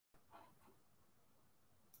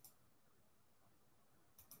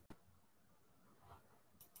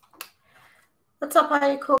What's up,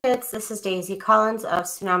 all you cool kids? This is Daisy Collins of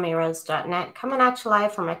TsunamiRose.net coming at you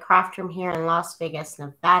live from my craft room here in Las Vegas,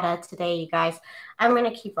 Nevada. Today, you guys, I'm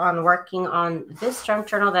going to keep on working on this junk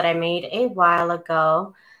journal that I made a while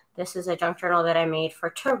ago. This is a junk journal that I made for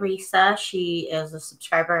Teresa. She is a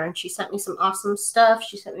subscriber and she sent me some awesome stuff.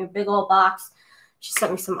 She sent me a big old box. She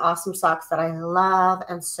sent me some awesome socks that I love,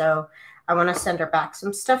 and so I want to send her back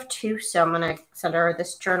some stuff too. So I'm going to send her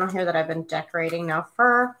this journal here that I've been decorating now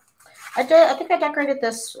for I think I decorated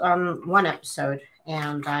this one episode,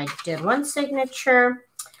 and I did one signature.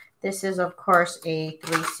 This is, of course, a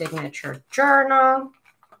 3-signature journal.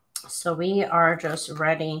 So we are just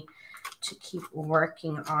ready to keep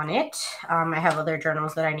working on it. I have other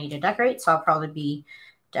journals that I need to decorate, so I'll probably be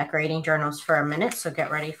decorating journals for a minute. So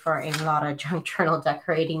get ready for a lot of junk journal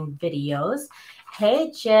decorating videos.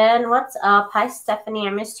 Hey, Jen, what's up? Hi, Stephanie. I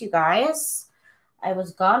missed you guys. I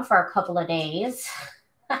was gone for a couple of days.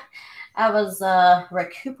 I was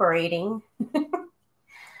recuperating,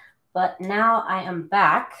 but now I am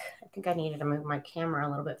back. I think I needed to move my camera a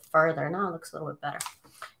little bit further. Now it looks a little bit better.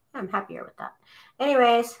 I'm happier with that.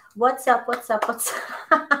 Anyways, what's up? What's up? What's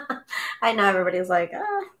up? I know everybody's like,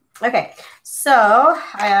 Okay, so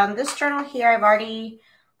this journal here, I've already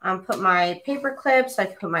put my paper clips. I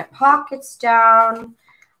put my pockets down,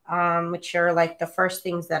 which are like the first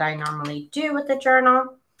things that I normally do with the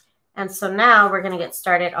journal. And so now we're going to get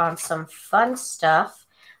started on some fun stuff.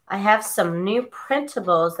 I have some new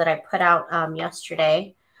printables that I put out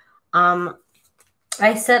yesterday.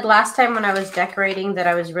 I said last time when I was decorating that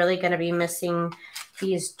I was really going to be missing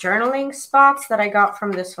these journaling spots that I got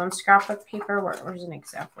from this one scrapbook paper. Where's an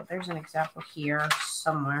example? There's an example here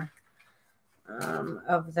somewhere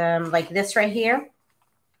of them, like this right here.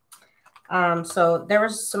 So there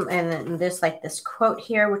was some, and this like this quote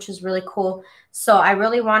here, which is really cool. So I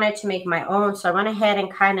really wanted to make my own. So I went ahead and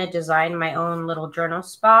kind of designed my own little journal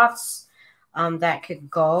spots that could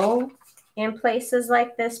go in places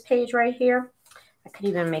like this page right here. I could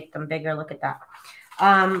even make them bigger. Look at that.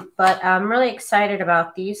 But I'm really excited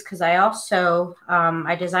about these because I also,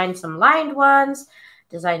 I designed some lined ones,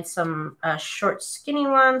 designed some short skinny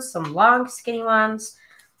ones, some long skinny ones.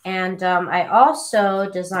 And I also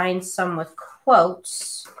designed some with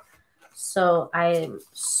quotes. So I'm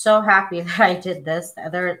so happy that I did this.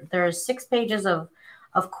 There's 6 pages of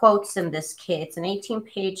quotes in this kit. It's an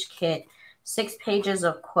 18-page kit, 6 pages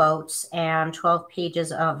of quotes, and 12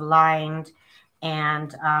 pages of lined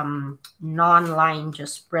and non-lined,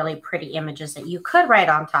 just really pretty images that you could write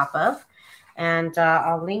on top of. And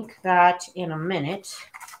I'll link that in a minute.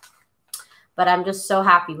 But I'm just so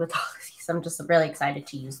happy with all these. I'm just really excited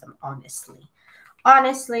to use them, honestly.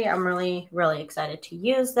 Honestly, I'm really, really excited to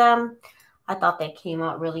use them. I thought they came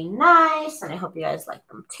out really nice, and I hope you guys like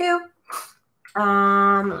them too.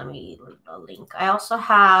 Let me leave a link. I also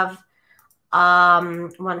have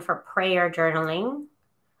one for prayer journaling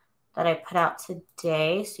that I put out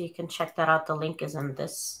today, so you can check that out. The link is in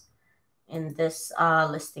this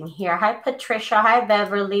listing here. Hi, Patricia. Hi,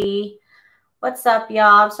 Beverly. What's up,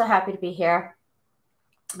 y'all? I'm so happy to be here.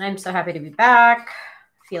 I'm so happy to be back.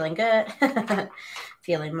 Feeling good.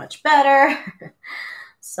 Feeling much better.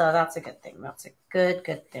 So that's a good thing. That's a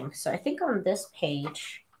good thing. So I think on this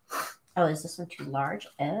page, oh, is this one too large?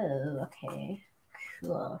 Oh, okay.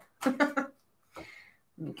 Cool. Let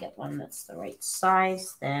me get one that's the right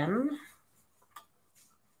size then.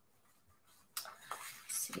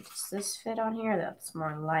 Let's see, does this fit on here? That's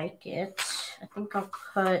more like it. I think I'll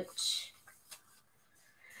put...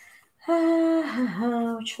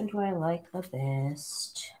 which one do I like the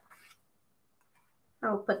best?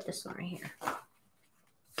 I'll put this one right here.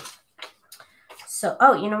 So,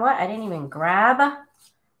 oh, you know what? I didn't even grab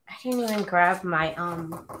my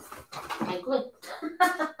my glue.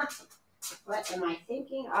 What am I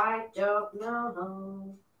thinking? I don't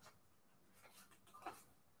know.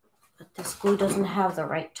 But this glue doesn't have the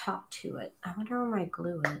right top to it. I wonder where my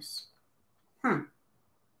glue is.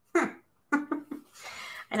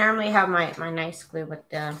 I normally have my nice glue with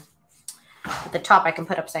the top I can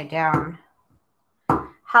put upside down.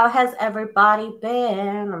 How has everybody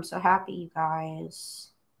been? I'm so happy, you guys.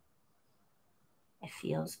 It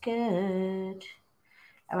feels good.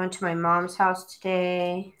 I went to my mom's house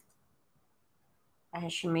today.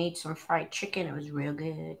 She made some fried chicken. It was real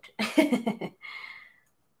good.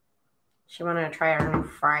 She wanted to try our new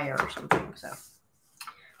fryer or something, so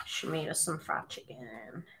she made us some fried chicken,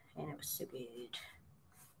 and it was so good.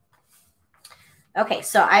 Okay,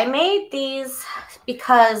 so I made these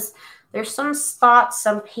because there's some spots,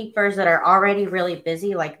 some papers that are already really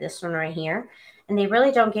busy, like this one right here, and they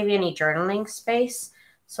really don't give you any journaling space.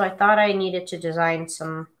 So I thought I needed to design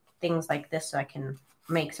some things like this so I can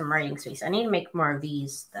make some writing space. I need to make more of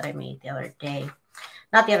these that I made the other day.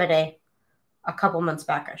 Not the other day. A couple months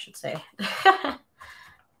back, I should say.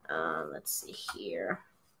 Let's see here.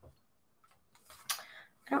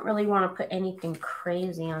 I don't really want to put anything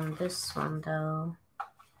crazy on this one, though.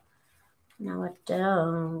 No, I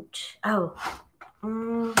don't. Oh.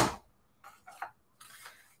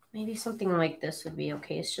 Maybe something like this would be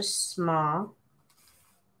okay. It's just small.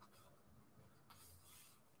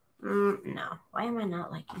 No. Why am I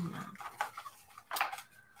not liking that?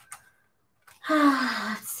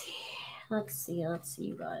 Let's see. Let's see,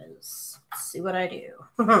 you guys. Let's see what I do.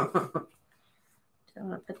 Do I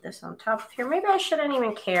want to put this on top of here? Maybe I shouldn't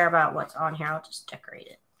even care about what's on here. I'll just decorate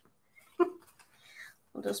it.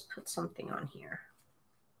 We'll just put something on here.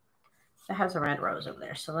 It has a red rose over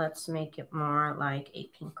there, so let's make it more like a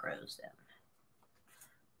pink rose then.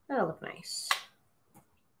 That'll look nice.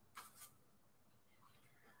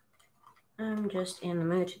 I'm just in the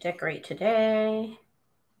mood to decorate today.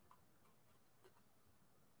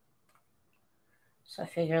 So I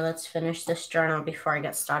figure let's finish this journal before I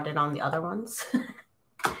get started on the other ones.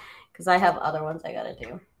 Because I have other ones I gotta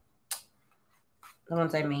do. The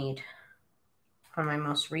ones I made for my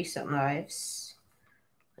most recent lives.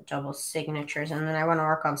 The double signatures. And then I want to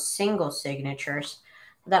work on single signatures.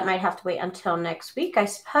 That might have to wait until next week, I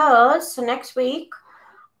suppose. So next week,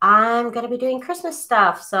 I'm going to be doing Christmas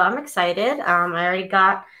stuff. So I'm excited. I already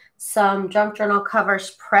got some junk journal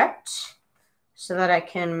covers prepped so that I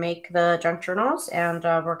can make the junk journals. And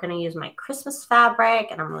we're going to use my Christmas fabric,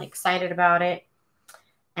 and I'm really excited about it.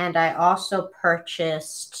 And I also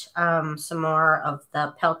purchased some more of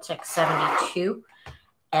the Peltex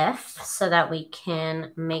 72F so that we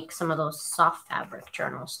can make some of those soft fabric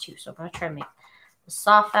journals too. So I'm going to try to make the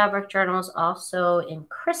soft fabric journals also in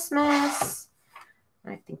Christmas.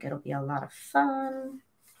 I think it'll be a lot of fun.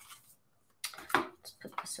 Let's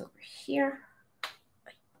put this over here.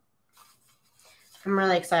 I'm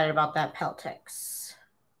really excited about that Peltex.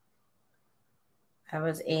 I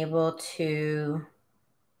was able to,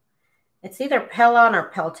 it's either Pellon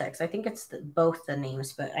or Peltex. I think it's both the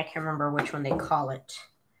names, but I can't remember which one they call it.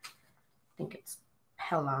 I think it's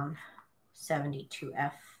Pellon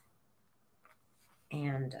 72F.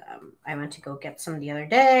 And I went to go get some the other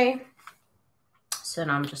day. So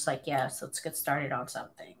now I'm just like, yes, let's get started on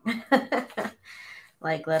something.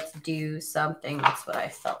 Like, let's do something. That's what I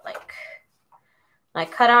felt like. I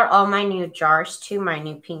cut out all my new jars too, my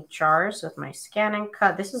new pink jars with my scan and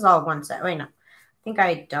cut. This is all one set. Wait, no. I think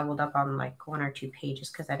I doubled up on like 1 or 2 pages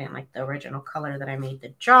because I didn't like the original color that I made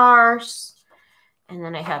the jars. And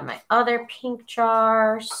then I have my other pink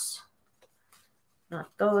jars. Not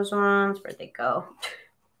those ones. Where'd they go?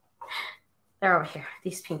 They're over here.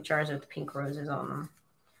 These pink jars with the pink roses on them.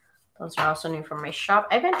 Those are also new from my shop.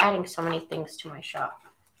 I've been adding so many things to my shop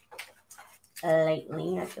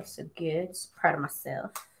lately. I feel so good. So proud of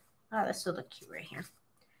myself. Oh, this will look cute right here.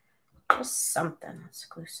 Just something. Let's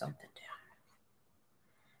glue something down.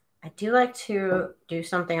 I do like to do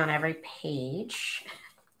something on every page.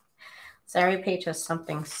 So every page has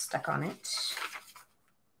something stuck on it.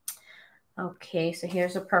 Okay, so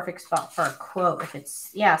here's a perfect spot for a quote. If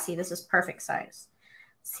it's, yeah, see, this is perfect size.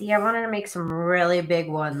 See, I wanted to make some really big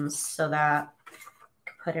ones so that I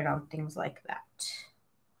could put it on things like that.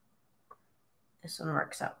 This one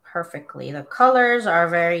works out perfectly. The colors are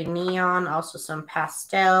very neon, also some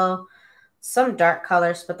pastel, some dark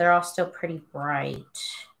colors, but they're all still pretty bright.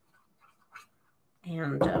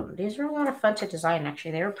 And these are a lot of fun to design,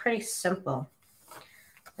 actually. They were pretty simple,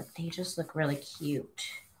 but they just look really cute.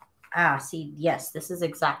 Ah, see, yes, this is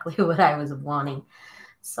exactly what I was wanting.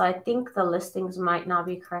 So I think the listings might not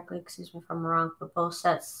be correctly, excuse me if I'm wrong, but both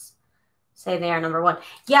sets say they are number 1.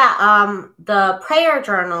 Yeah, the prayer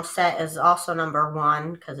journal set is also number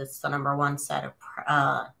 1 because it's the number 1 set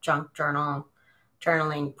of junk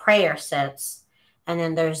journaling prayer sets. And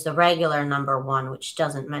then there's the regular number 1, which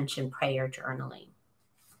doesn't mention prayer journaling.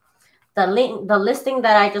 The listing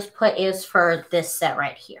that I just put is for this set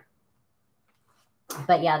right here.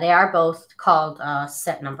 But yeah, they are both called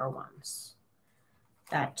set number 1s.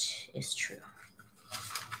 That is true.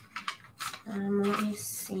 Let me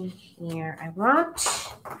see here. I want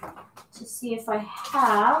to see if I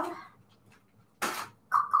have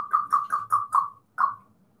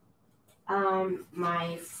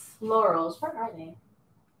my florals. Where are they?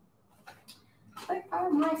 Where are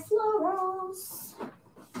my florals?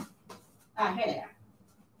 Ah, here they are.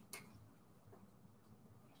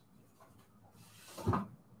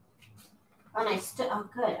 Oh, nice. Oh,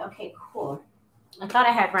 good. Okay, cool. I thought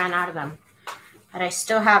I had ran out of them But I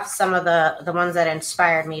still have some of the ones that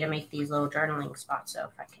inspired me to make these little journaling spots. So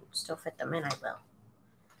if I can still fit them in, I will.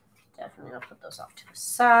 Definitely I'll put those off to the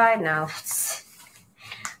side. Now let's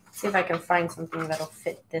see if I can find something that'll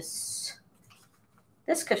fit this.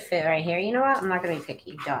 This could fit right here. You know what? I'm not going to be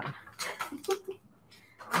picky. Done.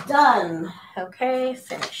 Done. Okay,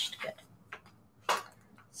 finished. Good.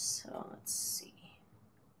 So let's see.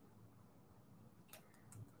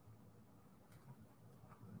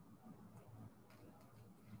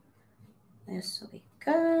 This will be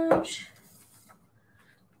good.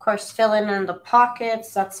 Of course, filling in the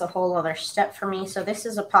pockets, that's a whole other step for me. So this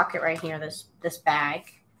is a pocket right here, this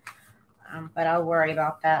bag. But I'll worry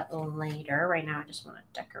about that later. Right now, I just want to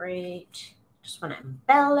decorate. Just want to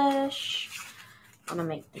embellish. I want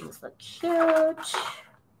to make things look cute.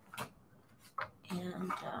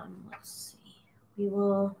 And let's see. We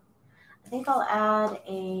will, I think I'll add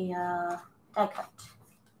a die cut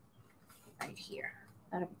right here.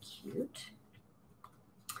 That'll be cute.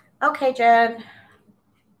 Okay, Jen.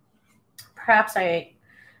 Perhaps I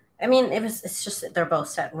mean, it's just that they're both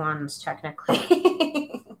set ones,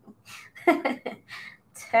 technically.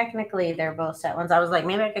 Technically, they're both set ones. I was like,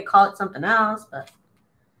 maybe I could call it something else, but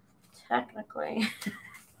technically.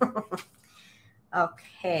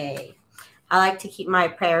 Okay. I like to keep my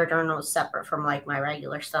prayer journals separate from like my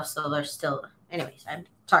regular stuff, so they're still, anyways, I'm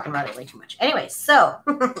talking about it way too much. Anyways, so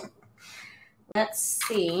let's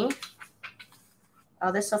see.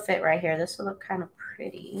 Oh, this will fit right here. This will look kind of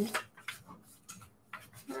pretty.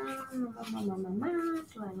 Do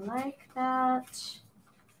I like that?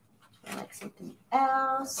 Do I like something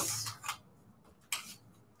else?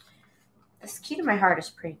 This key to my heart is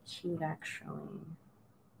pretty cute, actually.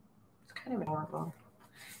 It's kind of adorable.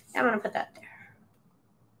 Yeah, I'm going to put that there.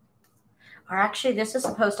 Or actually, this is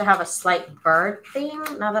supposed to have a slight bird theme,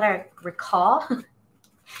 now that I recall.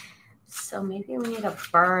 So maybe we need a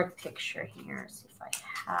bird picture here. See if I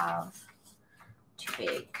have too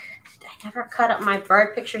big. I never cut up my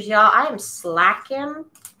bird pictures, y'all. I am slacking.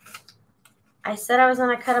 I said I was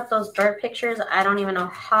going to cut up those bird pictures. I don't even know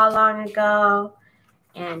how long ago.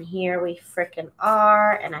 And here we freaking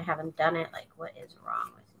are. And I haven't done it. Like, what is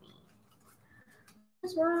wrong with me?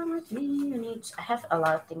 What is wrong with me? I have a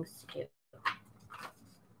lot of things to do.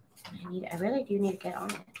 I really do need to get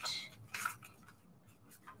on it.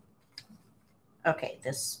 Okay,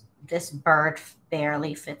 this bird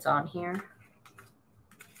barely fits on here.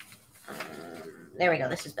 There we go.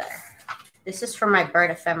 This is better. This is from my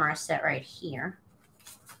bird ephemera set right here.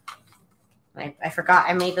 I forgot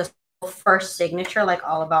I made this first signature like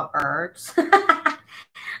all about birds.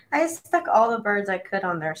 I stuck all the birds I could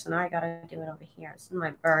on there, so now I gotta do it over here. This is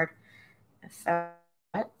my bird ephemera,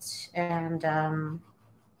 and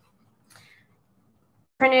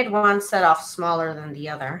printed one set off smaller than the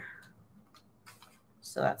other,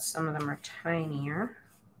 so that some of them are tinier.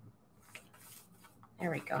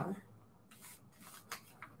 There we go.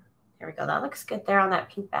 There we go. That looks good there on that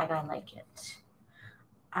pink bag. I like it.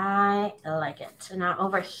 I like it. So now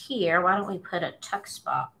over here, why don't we put a tuck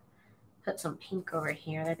spot? Put some pink over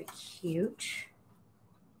here. That'd be cute.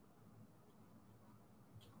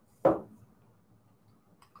 And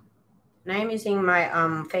I'm using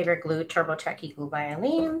my favorite glue, Turbo Techie Glue by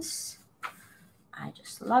Aleene's. I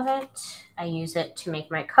just love it. I use it to make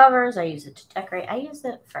my covers. I use it to decorate. I use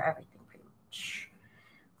it for everything pretty much.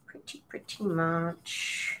 Pretty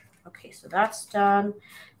much. Okay, so that's done.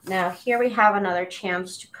 Now here we have another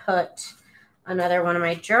chance to put another one of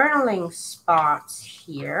my journaling spots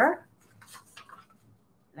here.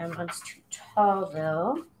 That one's too tall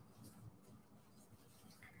though.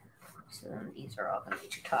 So then these are all going to be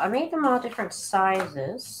too tall. I made them all different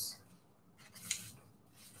sizes.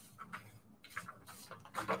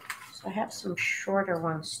 So I have some shorter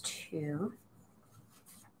ones too.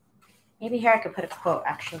 Maybe here I could put a quote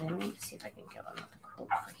actually. Let me see if I can get another quote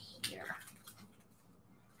for here.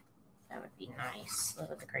 That would be nice. Live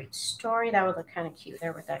with a great story. That would look kind of cute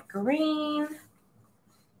there with that green.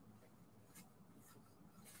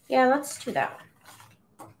 Yeah, let's do that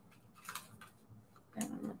one. That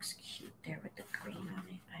one looks cute there with the green on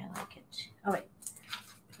it. I like it. Oh, wait.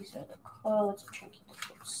 These are the quotes. I'm trying to keep the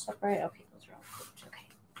quotes separate. Okay, those are all quotes. Okay.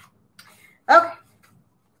 Okay.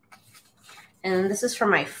 And this is from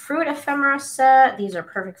my fruit ephemera set. These are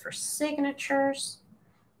perfect for signatures.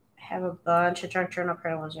 I have a bunch of junk journal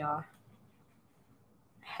printables, y'all.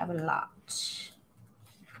 I have a lot.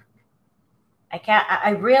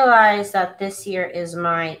 I realize that this year is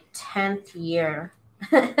my 10th year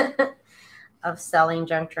of selling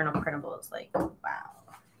junk journal printables. Like, wow.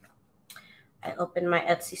 I opened my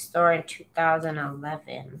Etsy store in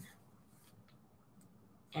 2011.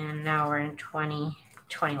 And now we're in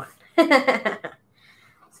 2021.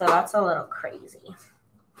 So that's a little crazy.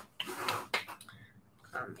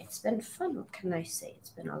 It's been fun. What can I say? It's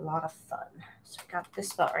been a lot of fun. So I got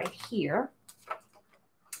this belt right here.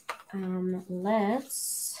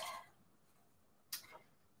 Let's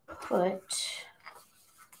put,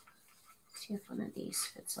 see if one of these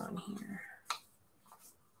fits on here.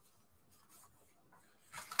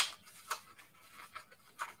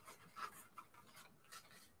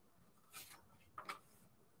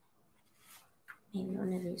 Maybe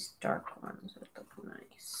one of these dark ones would look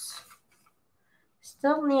nice.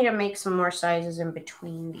 Still need to make some more sizes in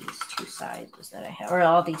between these two sizes that I have, or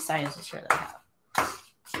all these sizes here that I have.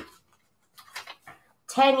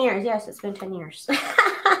 10 years. Yes, it's been 10 years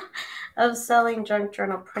of selling junk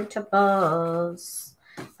journal printables.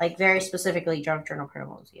 Like very specifically junk journal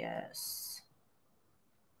printables. Yes.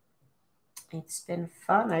 It's been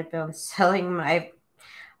fun. I've been selling I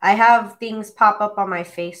have things pop up on my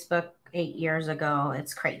Facebook 8 years ago.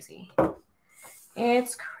 It's crazy.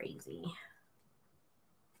 It's crazy.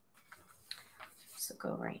 So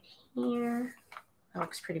go right here. That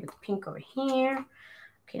looks pretty with the pink over here.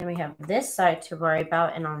 Okay, then we have this side to worry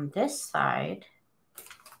about. And on this side,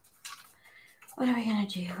 what are we going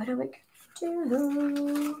to do? What are we going to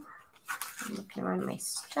do? I'm looking around my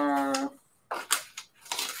stuff.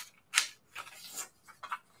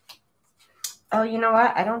 Oh, you know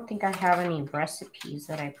what? I don't think I have any recipes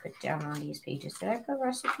that I put down on these pages. Did I put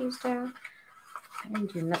recipes down? I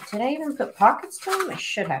didn't do that. Did I even put pockets down? I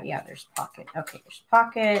should have. Yeah, there's pocket. Okay, there's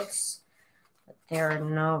pockets. But there are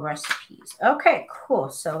no recipes. Okay, cool.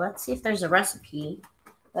 So let's see if there's a recipe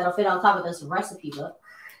that'll fit on top of this recipe book.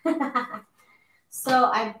 So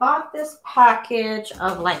I bought this package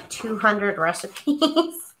of like 200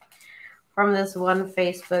 recipes from this one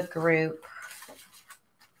Facebook group.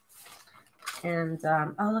 And,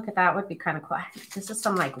 oh, look at that. Would be kind of cool. This is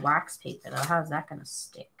some like wax paper though. How's that going to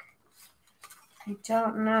stick? I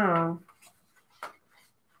don't know.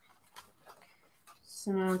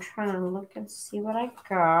 So now I'm trying to look and see what I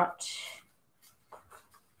got.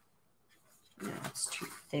 No, it's too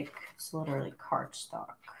thick. It's literally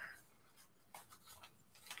cardstock.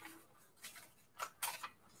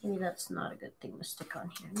 Maybe that's not a good thing to stick on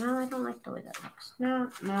here. No, I don't like the way that looks. No,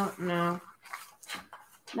 no, no.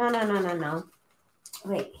 No, no, no, no, no.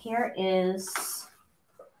 Wait, here is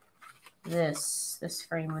this. This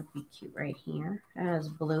frame would be cute right here. It has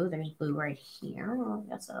blue. There's blue right here. Well, I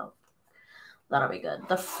guess that'll be good.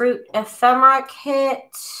 The fruit ephemera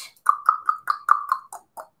kit.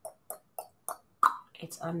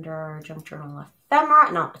 It's under Junk Journal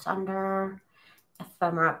ephemera. No, it's under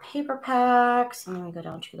ephemera paper packs. And then we go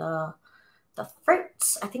down to the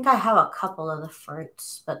fruits. I think I have a couple of the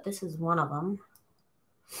fruits, but this is one of them.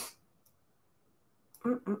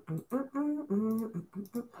 There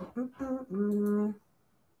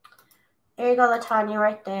you go, Latanya,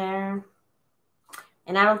 right there.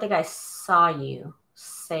 And I don't think I saw you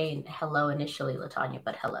say hello initially, Latanya,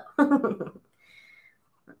 but hello.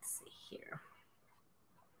 Let's see here.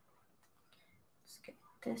 Let's get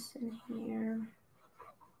this in here.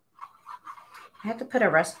 I have to put a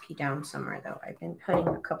recipe down somewhere, though. I've been putting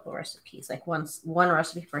a couple recipes, like one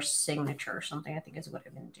recipe for signature or something, I think is what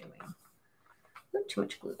I've been doing. Ooh, too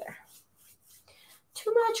much glue there.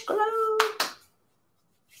 Too much glue.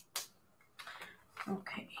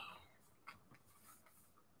 Okay.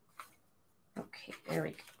 Okay, there we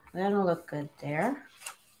go. That'll look good there.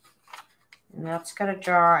 And that's got a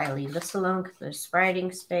jar. I leave this alone because there's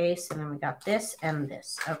writing space. And then we got this and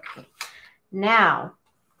this. Okay. Now,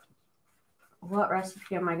 what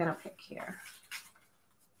recipe am I going to pick here?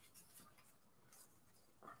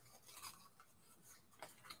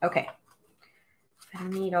 Okay. I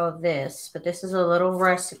don't need all this, but this is a little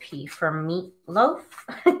recipe for meatloaf.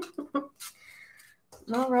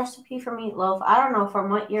 No recipe for meatloaf. I don't know from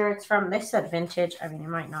what year it's from. They said vintage. I mean, it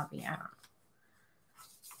might not be. I don't know.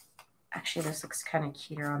 Actually, this looks kind of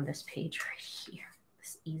cuter on this page right here.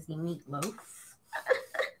 This easy meatloaf.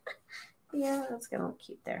 Yeah, that's going to look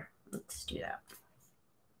cute there. Let's do that.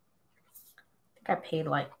 I think I paid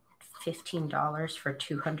like $15 for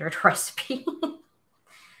 200 recipes.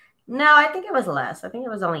 No, I think it was less. I think it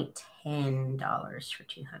was only $10 for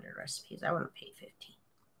 200 recipes. I wouldn't pay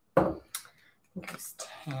 $15. I think it was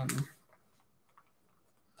 10.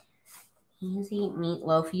 Easy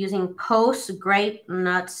meatloaf using Post Grape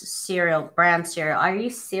Nuts cereal, brand cereal. Are you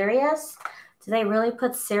serious? Do they really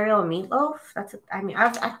put cereal meatloaf? I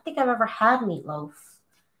think I've ever had meatloaf.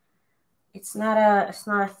 It's not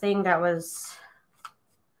a thing that was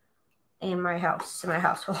in my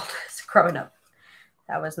household growing up.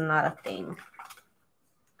 That was not a thing.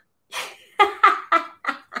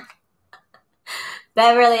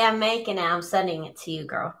 Beverly, I'm making it. I'm sending it to you,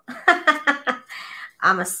 girl.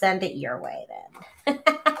 I'm going to send it your way then.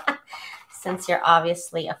 Since you're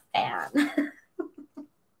obviously a fan.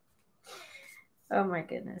 Oh my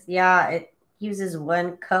goodness. Yeah, it uses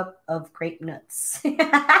 1 cup of grape nuts. 1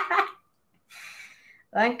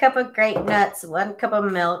 cup of grape nuts, 1 cup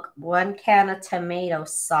of milk, 1 can of tomato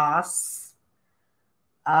sauce,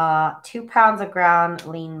 2 pounds of ground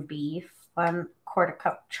lean beef, 1/4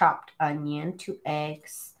 cup chopped onion, 2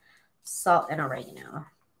 eggs, salt, and oregano.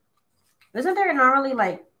 Isn't there normally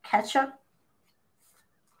like ketchup?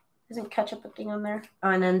 Isn't ketchup a thing on there? Oh,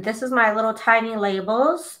 and then this is my little tiny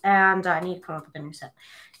labels, and I need to come up with a new set.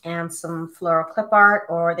 And some floral clip art,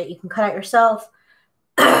 or that you can cut out yourself.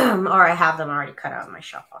 Or I have them already cut out in my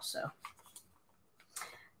shop also.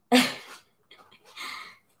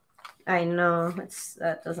 I know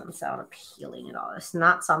that doesn't sound appealing at all. It's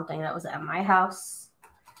not something that was at my house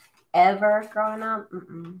ever growing up.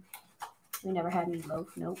 We never had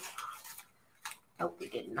meatloaf. Nope. Nope, we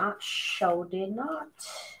did not. Show did not.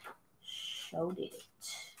 Show did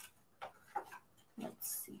it. Let's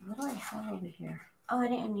see. What do I have over here? Oh, I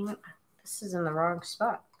didn't even. This is in the wrong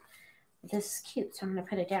spot. This is cute, so I'm going to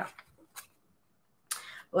put it down.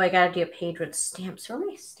 Oh, I got to do a page with stamps. Where are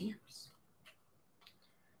my stamps?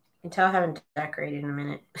 You can tell I haven't decorated in a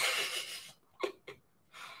minute.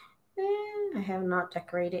 I have not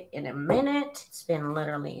decorated in a minute. It's been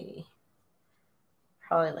literally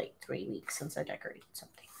probably like 3 weeks since I decorated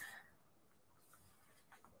something.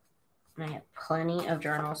 And I have plenty of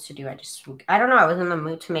journals to do. I don't know. I was in the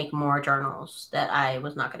mood to make more journals that I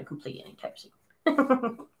was not going to complete anytime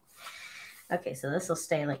soon. Okay, so this will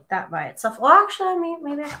stay like that by itself. Well, actually,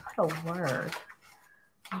 maybe I could put a word.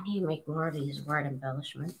 I need to make more of these word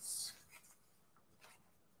embellishments.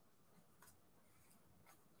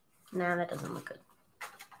 No, that doesn't look good.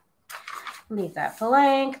 Leave that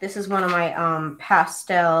blank. This is one of my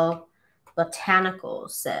pastel botanical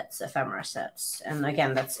sets, ephemera sets. And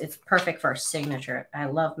again, it's perfect for a signature. I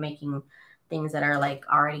love making things that are like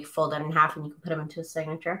already folded in half and you can put them into a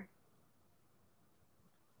signature.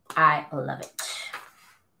 I love it.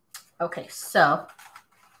 Okay, so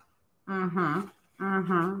trying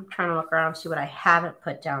to look around, see what I haven't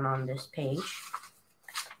put down on this page.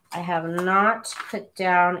 I have not put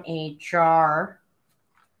down a jar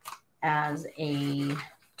as a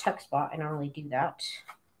tuck spot. I normally do that.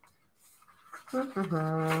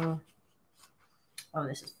 Oh,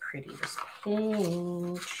 this is pretty, this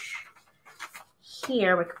page.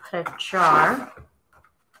 Here we could put a jar.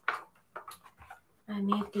 I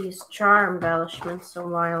made these jar embellishments a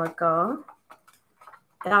while ago.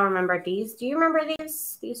 I don't remember these. Do you remember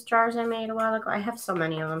these jars I made a while ago? I have so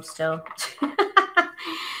many of them still.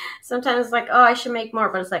 Sometimes it's like, oh, I should make more,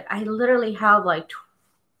 but it's like I literally have like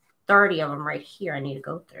 30 of them right here I need to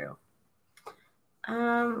go through.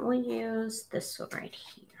 We'll use this one right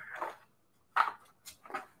here.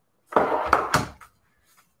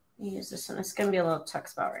 Use this one. It's going to be a little tuck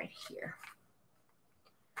spot right here.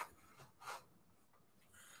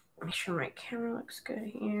 Make sure my camera looks good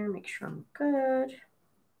here. Make sure I'm good.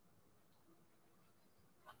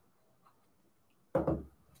 Okay,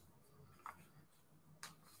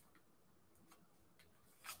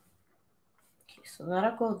 so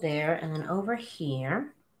that'll go there. And then over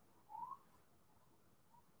here,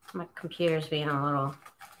 my computer's being a little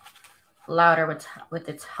louder with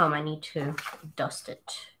its hum. I need to dust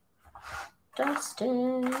it. Dust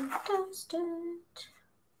it, dust it.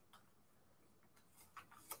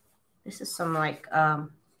 This is some like,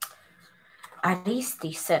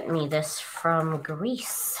 Aristi sent me this from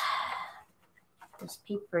Greece. This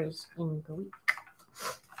paper is in Greek.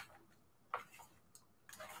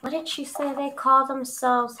 What did she say they call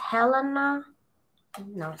themselves? Helena?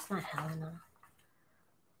 No, it's not Helena.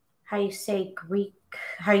 How you say Greek?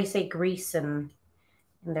 How you say Greece in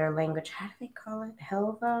their language? How do they call it?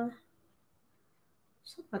 Helva?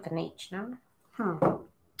 Something with an H, no? I'm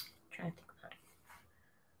trying to think about it.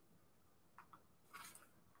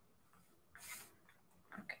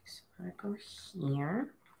 Okay, so I'm gonna go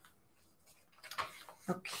here.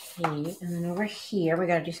 Okay, and then over here, we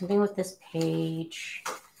gotta do something with this page.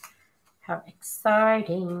 How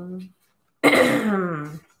exciting.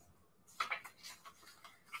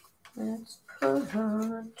 Let's put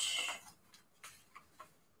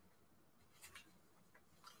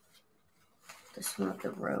this one with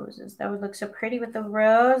the roses. That would look so pretty with the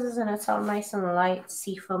roses, and it's all nice and light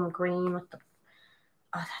seafoam green with the,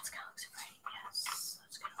 oh, that's gonna look so pretty. Yes,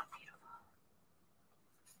 that's gonna look beautiful.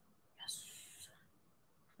 Yes,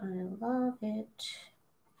 I love it.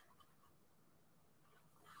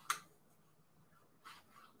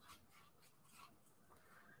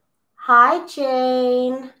 Hi,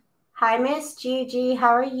 Jane. Hi, Miss Gigi. How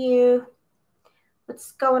are you?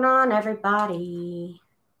 What's going on, everybody?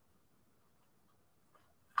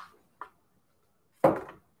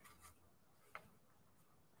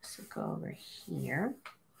 So go over here.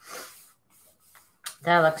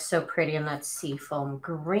 That looks so pretty in that seafoam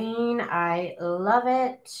green. I love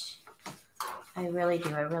it. I really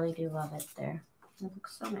do. I really do love it there. It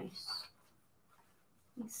looks so nice.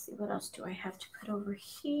 Let's see, what else do I have to put over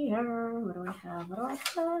here? What do I have? What do I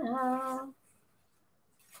have?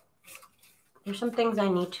 There's some things I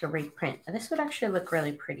need to reprint. This would actually look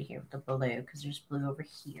really pretty here with the blue because there's blue over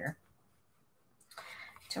here.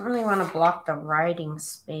 Don't really want to block the writing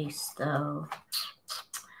space though.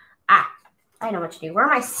 Ah, I know what to do. Where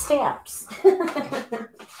are my stamps?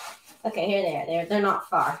 Okay, here they are. They're not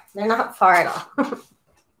far. They're not far at all.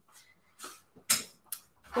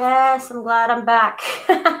 Yes, I'm glad I'm back.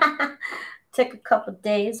 Took a couple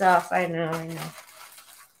days off. I know.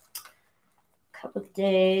 Couple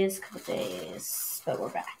days. But we're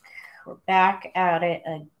back. We're back at it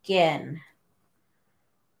again.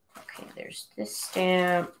 Okay, there's this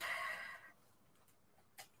stamp.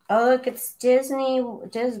 Oh, look, it's Disney.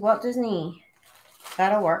 Walt Disney.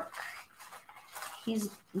 That'll work.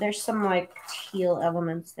 There's some like teal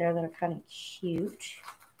elements there that are kind of cute.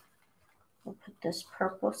 We'll put this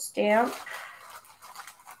purple stamp.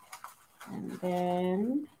 And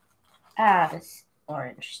then this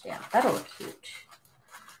orange stamp. That'll look cute.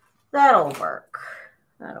 That'll work.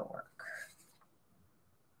 That'll work.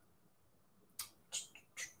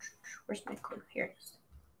 Where's my glue? Here it is.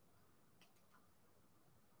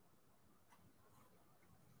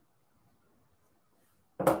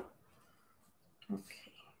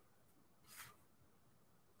 Okay.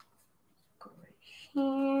 Go right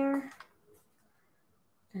here.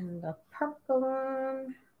 And the purple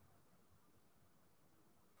one.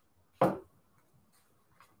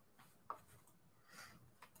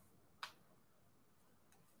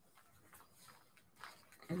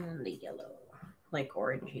 And then the yellow, like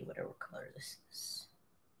orangey, whatever color this is.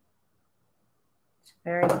 It's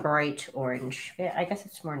very bright orange. I guess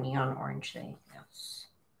it's more neon orange than anything else.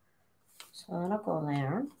 So that'll go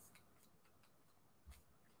there.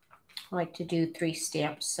 I like to do 3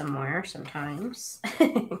 stamps somewhere sometimes.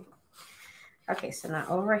 Okay, so now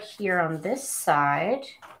over here on this side,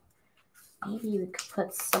 maybe we could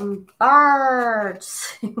put some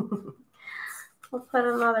birds. We'll put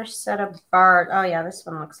another set of birds. Oh yeah, this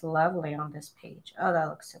one looks lovely on this page. Oh, that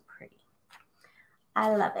looks so pretty.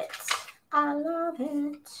 I love it. I love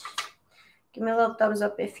it. Give me a little thumbs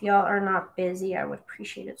up if y'all are not busy. I would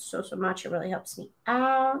appreciate it so much. It really helps me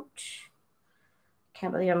out.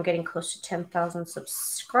 Can't believe I'm getting close to 10,000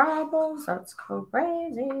 subscribers. That's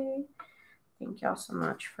crazy. Thank y'all so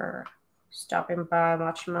much for stopping by,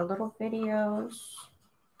 watching my little videos.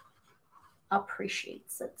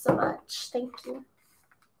 Appreciates it so much. Thank you.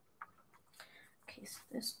 Okay, so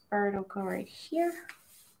this bird will go right here.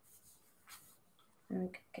 And we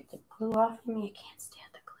can get the glue off of me. I can't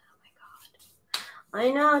stand the glue. Oh my god.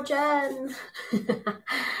 I know, Jen.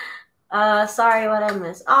 Sorry what I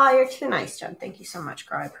missed. Oh, you're too nice, Jen. Thank you so much,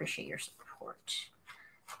 girl. I appreciate your support.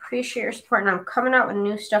 Appreciate your support. And I'm coming out with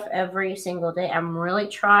new stuff every single day. I'm really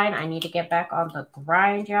trying. I need to get back on the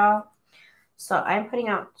grind, y'all. So I'm putting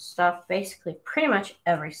out stuff basically pretty much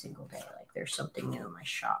every single day. Like there's something new in my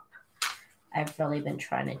shop. I've really been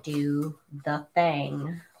trying to do the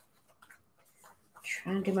thing.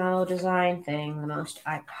 Trying to do my little design thing the most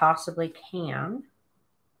I possibly can.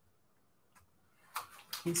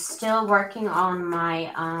 I'm still working on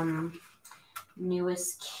my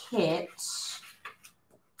newest kit,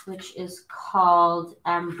 which is called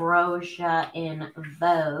Ambrosia in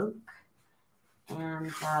Vogue.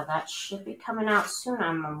 And that should be coming out soon.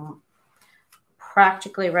 I'm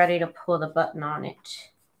practically ready to pull the button on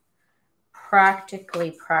it.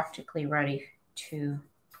 Practically ready to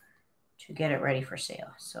get it ready for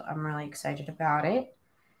sale. So I'm really excited about it.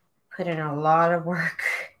 Put in a lot of work.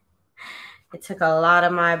 It took a lot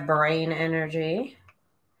of my brain energy.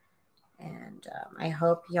 And I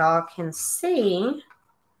hope y'all can see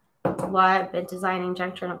why I've been designing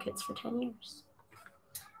junk journal kits for 10 years.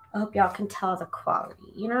 I hope y'all can tell the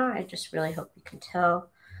quality. You know, I just really hope you can tell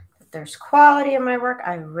that there's quality in my work.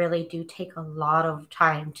 I really do take a lot of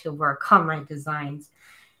time to work on my designs.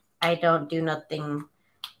 I don't do nothing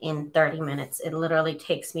in 30 minutes. It literally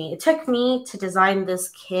takes me, it took me to design this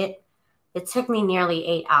kit, it took me nearly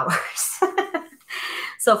 8 hours.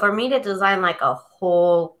 So for me to design like a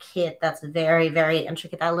whole kit that's very, very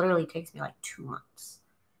intricate, that literally takes me like 2 months.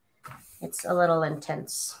 It's a little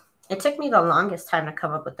intense. It took me the longest time to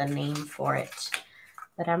come up with a name for it.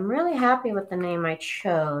 But I'm really happy with the name I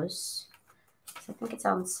chose. I think it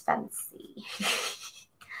sounds fancy.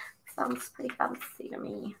 Sounds pretty fancy to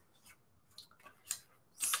me.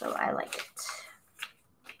 So I like it.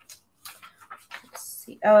 Let's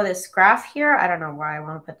see. Oh, this graph here. I don't know why I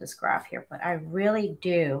want to put this graph here, but I really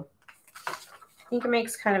do. I think it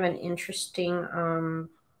makes kind of an interesting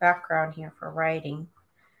background here for writing.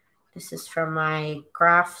 This is from my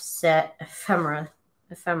graph set ephemera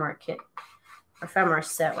kit. Ephemera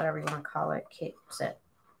set, whatever you want to call it, kit set.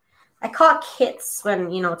 I call it kits when,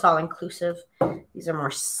 you know, it's all inclusive. These are more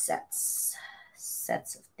sets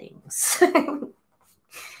of things.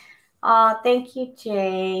 Aw, thank you,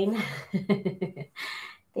 Jane.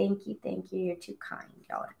 Thank you. You're too kind.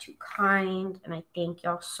 Y'all are too kind. And I thank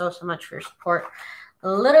y'all so much for your support.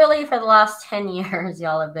 Literally for the last 10 years,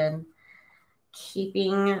 y'all have been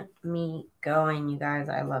keeping me going, you guys.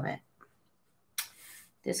 I love it.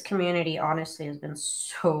 This community, honestly, has been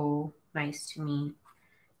so nice to me.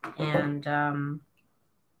 And I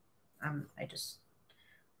just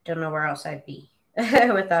don't know where else I'd be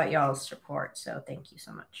without y'all's support. So thank you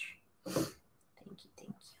so much. Thank you.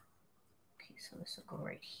 Okay, so this will go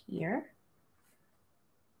right here.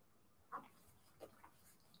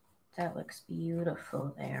 That looks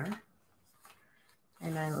beautiful there.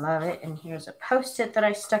 And I love it. And here's a Post-it that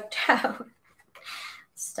I stuck down.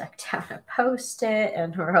 Stuck down a Post-it,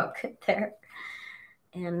 and we're all good there.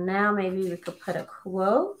 And now maybe we could put a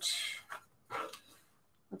quote.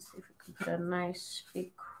 Let's see if we can put a nice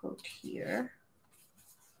big quote here.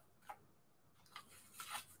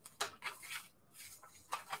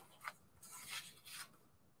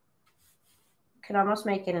 Could almost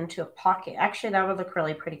make it into a pocket. Actually, that would look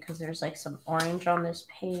really pretty because there's like some orange on this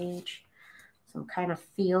page. Some kind of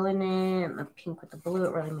feel in it. And the pink with the blue,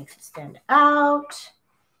 it really makes it stand out.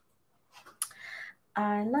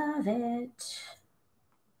 I love it.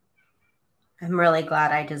 I'm really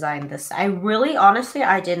glad I designed this. I really, honestly,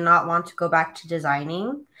 I did not want to go back to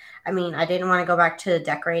designing. I mean, I didn't want to go back to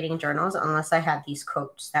decorating journals unless I had these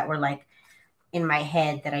quotes that were like in my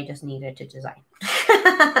head that I just needed to design.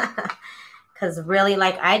 Because really,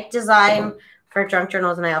 like, I design for junk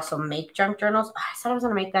journals and I also make junk journals. I said I was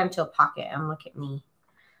going to make that into a pocket, and look at me.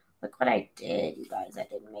 Look what I did, you guys. I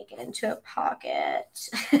didn't make it into a pocket.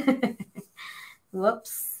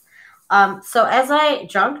 Whoops. So as I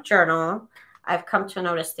junk journal, I've come to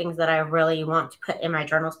notice things that I really want to put in my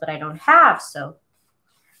journals, but I don't have. So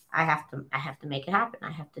I have to make it happen.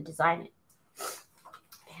 I have to design it.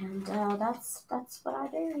 And that's what I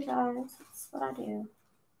do, guys. That's what I do.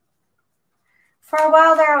 For a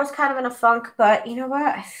while there, I was kind of in a funk, but you know what?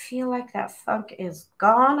 I feel like that funk is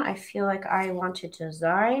gone. I feel like I want to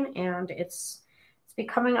design, and it's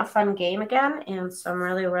becoming a fun game again. And so I'm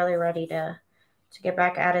really, really ready to get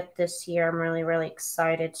back at it this year. I'm really, really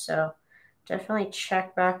excited. So definitely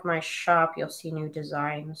check back my shop. You'll see new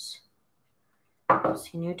designs. You'll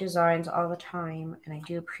see new designs all the time. And I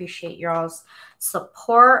do appreciate y'all's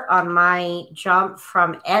support on my jump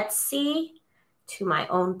from Etsy to my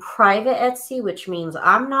own private Etsy, which means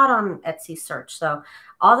I'm not on Etsy search. So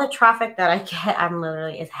all the traffic that I get,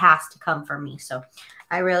 it has to come from me. So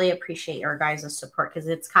I really appreciate your guys' support because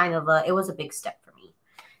it's kind of it was a big step for me.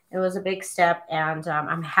 It was a big step, and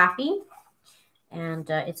I'm happy. And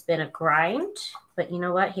it's been a grind, but you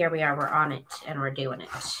know what? Here we are. We're on it, and we're doing it.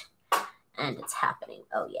 And it's happening.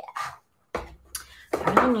 Oh, yeah.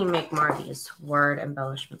 I really need to make more of these word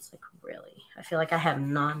embellishments, like really. I feel like I have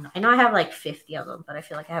none. I know I have like 50 of them, but I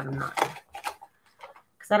feel like I have none.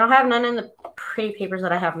 Because I don't have none in the pretty papers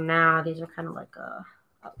that I have now. These are kind of like oh,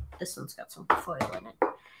 this one's got some foil in it.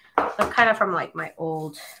 But kind of from like my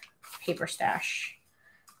old paper stash.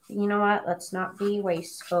 You know what? Let's not be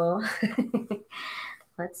wasteful.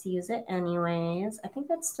 Let's use it anyways. I think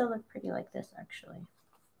that still look pretty like this, actually.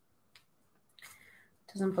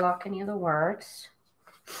 Doesn't block any of the words.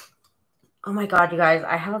 Oh my God, you guys.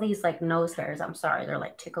 I have these like nose hairs. I'm sorry. They're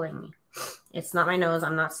like tickling me. It's not my nose.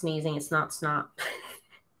 I'm not sneezing. It's not snot.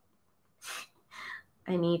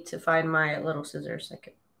 I need to find my little scissors so I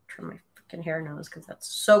can trim my freaking hair nose because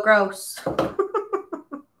that's so gross.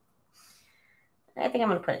 I think I'm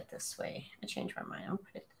going to put it this way. I changed my mind. I'll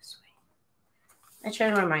put it this way. I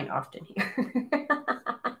change my mind often here.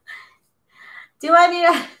 Do I need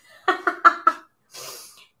a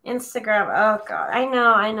Instagram? Oh, God. I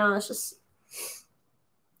know. It's just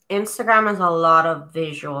Instagram is a lot of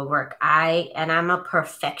visual work. I'm a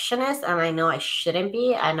perfectionist, and I know I shouldn't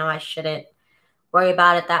be. I know I shouldn't worry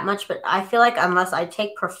about it that much, but I feel like unless I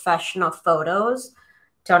take professional photos,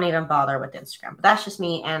 don't even bother with Instagram. But that's just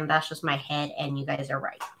me, and that's just my head, and you guys are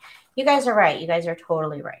right. You guys are right. You guys are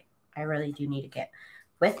totally right. I really do need to get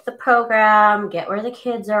with the program, get where the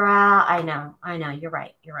kids are at. I know, you're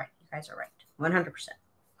right. You guys are right. 100%.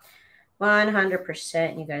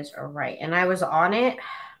 100%, you guys are right. And I was on it.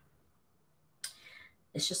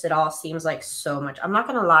 It's just, it all seems like so much. I'm not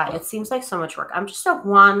going to lie. It seems like so much work. I'm just a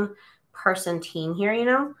one-person team here, you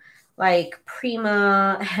know? Like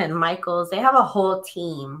Prima and Michael's, they have a whole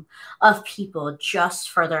team of people just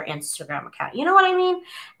for their Instagram account. You know what I mean?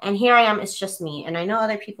 And here I am. It's just me. And I know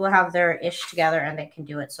other people have their ish together and they can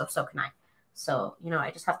do it. So can I. So, you know,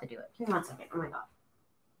 I just have to do it. Give me 1 second. Oh, my God.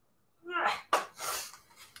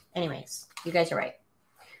 Anyways, you guys are right.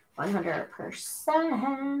 100%.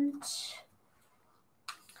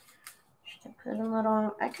 I put a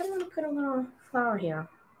little, I kind of want to put a little flower here.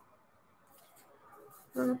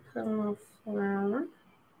 I'm going to put a little flower.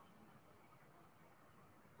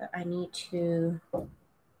 But I need to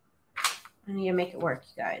make it work,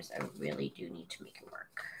 you guys. I really do need to make it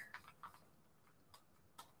work.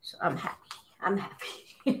 So I'm happy. I'm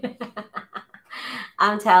happy.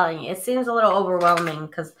 I'm telling you, it seems a little overwhelming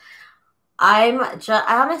because I'm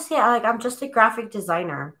just a graphic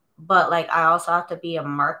designer. But like I also have to be a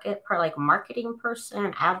marketing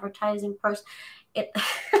person, advertising person,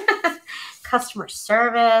 customer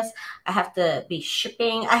service. I have to be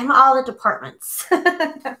shipping. I'm all the departments.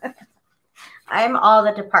 I'm all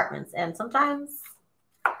the departments, and sometimes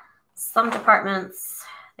some departments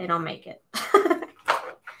they don't make it.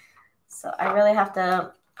 So I really have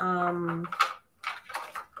to. I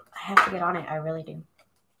have to get on it. I really do,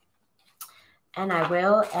 and I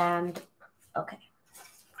will. And okay.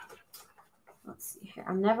 Let's see here.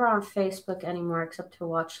 I'm never on Facebook anymore except to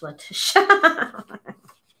watch Letitia.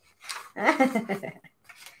 I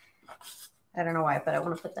don't know why, but I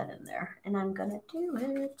want to put that in there. And I'm going to do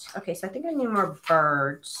it. Okay, so I think I need more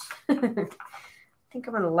birds. I think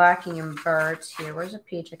I'm lacking in birds here. Where's a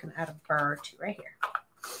page I can add a bird to? Right here.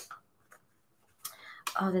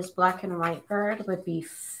 Oh, this black and white bird would be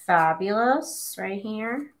fabulous right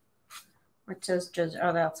here. Which is just,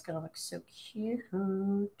 oh, that's going to look so cute.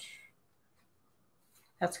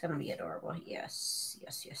 That's going to be adorable. Yes,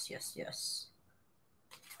 yes, yes, yes, yes.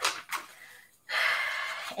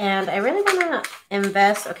 And I really want to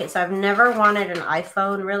invest. Okay, so I've never wanted an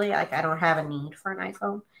iPhone, really. Like, I don't have a need for an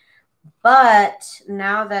iPhone. But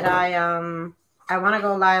now that I want to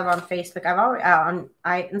go live on Facebook. I've always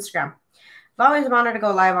Instagram. I've always wanted to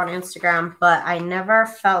go live on Instagram, but I never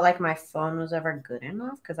felt like my phone was ever good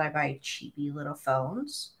enough because I buy cheapy little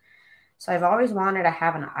phones. So I've always wanted to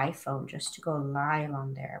have an iPhone just to go live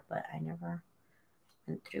on there, but I never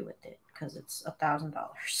went through with it because it's $1,000.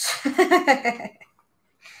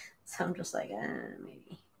 So I'm just like,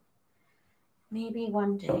 maybe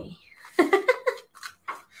one day.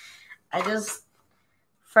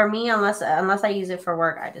 For me, unless I use it for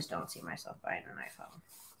work, I just don't see myself buying an iPhone.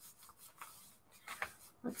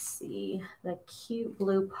 Let's see, the cute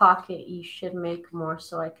blue pocket. You should make more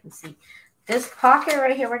so I can see. This pocket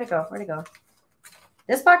right here, where'd it go? Where'd it go?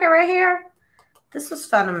 This pocket right here. This was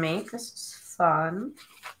fun to make. This is fun.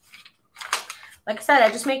 Like I said, I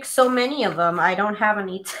just make so many of them. I don't have a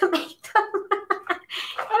need to make them. I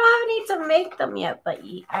don't have a need to make them yet, but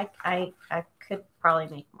I could probably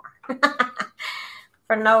make more.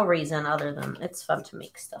 For no reason other than it's fun to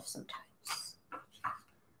make stuff sometimes.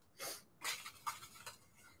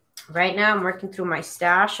 Right now, I'm working through my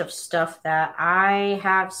stash of stuff that I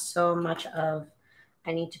have so much of.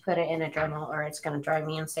 I need to put it in a journal or it's going to drive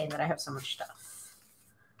me insane that I have so much stuff.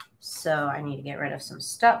 So I need to get rid of some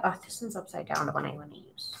stuff. Oh, this one's upside down, the one I want to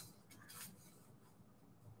use.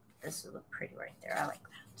 This will look pretty right there. I like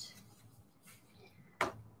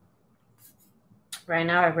that. Right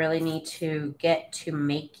now, I really need to get to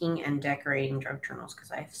making and decorating junk journals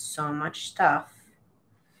because I have so much stuff.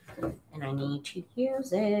 And I need to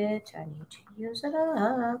use it. I need to use it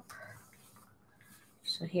up.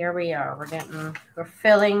 So here we are. We're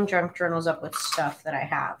filling junk journals up with stuff that I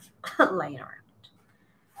have laying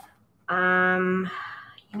around.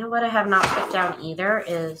 You know what I have not put down either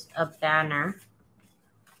is a banner.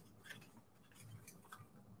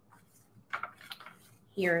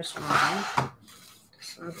 Here's one.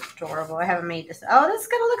 This one's adorable. I haven't made this. Oh, this is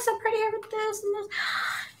going to look so pretty here with this and this.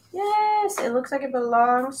 Yes, it looks like it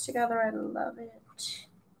belongs together. I love it.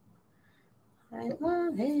 I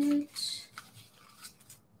love it.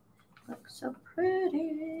 Looks so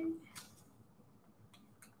pretty.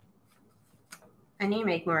 I need to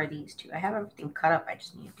make more of these too. I have everything cut up. I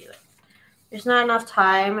just need to do it. There's not enough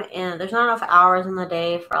time and there's not enough hours in the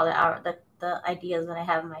day for all the ideas that I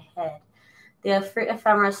have in my head. The fruit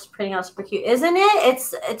ephemera is printing out super cute, isn't it?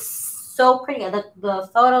 It's so pretty. The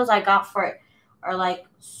photos I got for it are like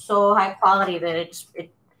so high quality that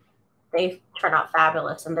they turn out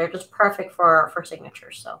fabulous, and they're just perfect for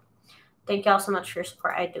signatures. So thank y'all so much for your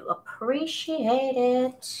support. I do appreciate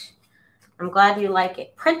it. I'm glad you like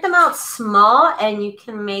it. Print them out small, and you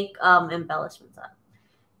can make embellishments up.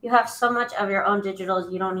 You have so much of your own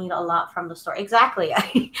digitals, you don't need a lot from the store. Exactly.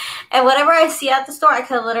 And whatever I see at the store, I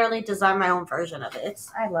could literally design my own version of it.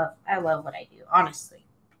 I love what I do, honestly.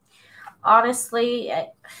 Honestly,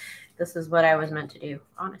 this is what I was meant to do.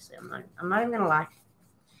 Honestly, I'm not even gonna lie.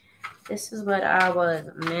 This is what I was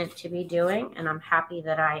meant to be doing, and I'm happy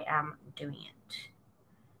that I am doing it.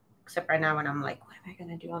 Except right now when I'm like, what am I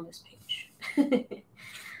gonna do on this page? Let's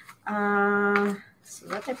see,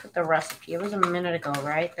 where did I put the recipe? It was a minute ago,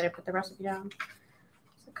 right? Did I put the recipe down?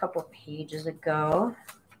 It's a couple pages ago.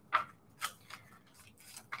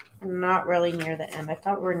 I'm not really near the end. I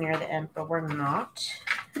thought we were near the end, but we're not.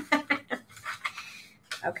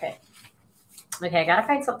 Okay. Okay, I gotta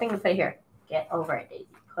find something to put here. Get over it, Daisy.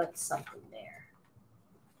 Put something there.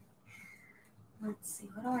 Let's see,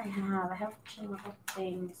 what do I have? I have two little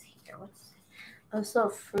things here. What's this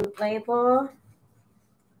little fruit label?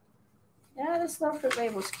 Yeah, this little fruit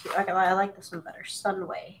label is cute. Okay, I like this one better.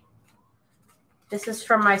 Sunway. This is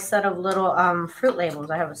from my set of little fruit labels.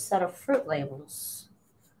 I have a set of fruit labels.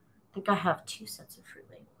 I think I have 2 sets of fruit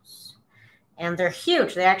labels. And they're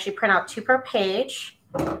huge. They actually print out 2 per page.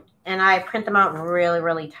 And I print them out really,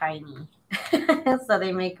 really tiny. So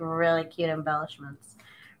they make really cute embellishments.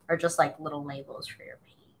 Or just like little labels for your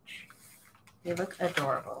page. They look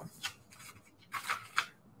adorable.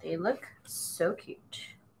 They look so cute.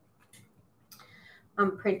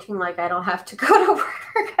 I'm printing like I don't have to go to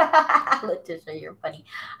work. Letitia, you're funny.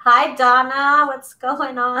 Hi, Donna. What's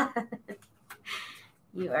going on?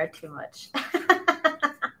 You are too much.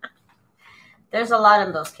 There's a lot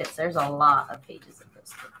in those kits. There's a lot of pages in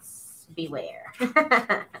those kits. Beware.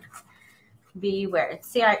 Beware.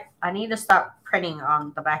 See, I need to stop printing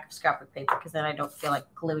on the back of scrapbook paper because then I don't feel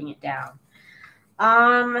like gluing it down.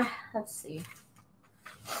 Let's see.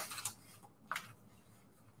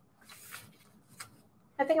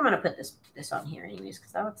 I think I'm going to put this on here anyways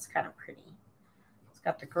because that looks kind of pretty. It's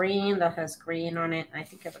got the green that has green on it. I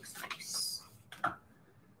think it looks nice. I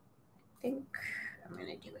think I'm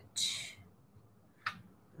going to do it.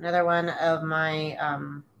 Another one of my,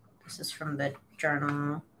 this is from the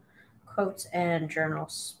journal quotes and journal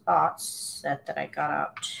spots set that I got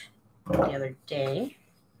out the other day.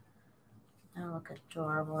 That'll look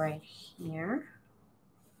adorable right here.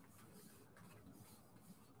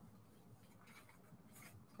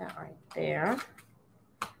 That right there.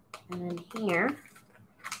 And then here,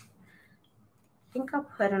 I think I'll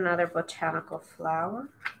put another botanical flower.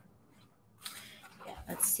 Yeah,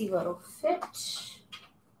 let's see what'll fit.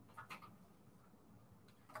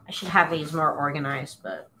 I should have these more organized,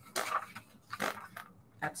 but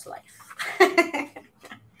that's life. I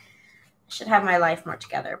should have my life more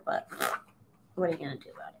together, but what are you going to do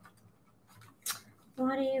about it?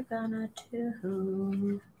 What are you going to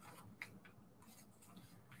do?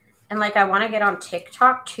 And like, I want to get on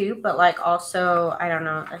TikTok too, but like also, I don't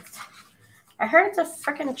know. I heard it's a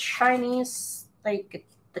freaking Chinese, like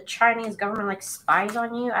the Chinese government like spies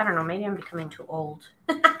on you. I don't know. Maybe I'm becoming too old.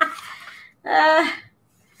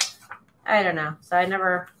 I don't know. So I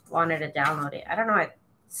never wanted to download it. I don't know.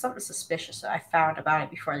 Something suspicious I found about it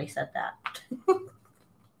before they said that.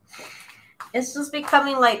 It's just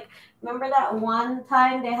becoming like, remember that one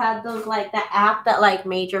time they had those like the app that like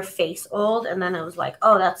made your face old, and then it was like,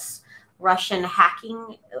 oh, that's Russian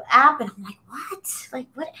hacking app, and I'm like, what? Like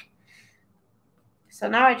what? So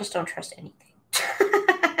now I just don't trust anything.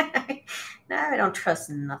 Now I don't trust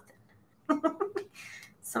nothing.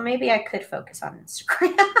 So maybe I could focus on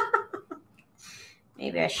Instagram.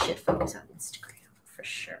 Maybe I should focus on Instagram for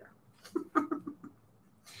sure.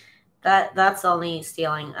 That's only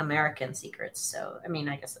stealing American secrets. So, I mean,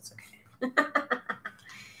 I guess that's okay.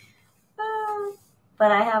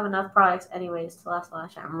 But I have enough products anyways to last a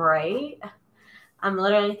lifetime, right? I'm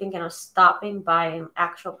literally thinking of stopping buying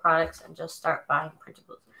actual products and just start buying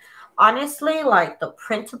printables. Honestly, like the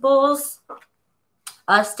printables,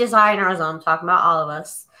 us designers, I'm talking about all of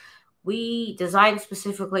us, we design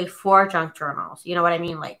specifically for junk journals. You know what I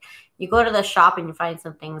mean? Like you go to the shop and you find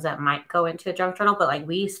some things that might go into a junk journal, but like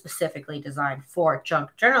we specifically design for junk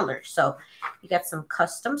journalers. So you get some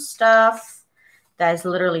custom stuff that is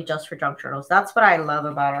literally just for junk journals. That's what I love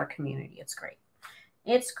about our community. It's great.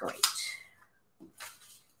 It's great.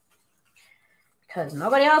 Because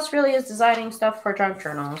nobody else really is designing stuff for junk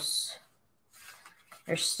journals.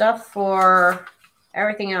 There's stuff for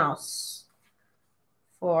everything else.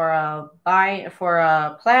 for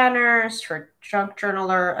planners, for junk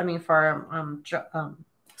journaler. I mean, for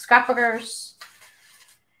scrapbookers.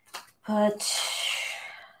 But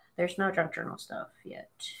there's no junk journal stuff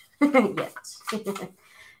yet. Yet.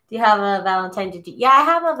 Do you have a Valentine's Day? Yeah, I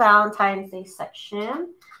have a Valentine's Day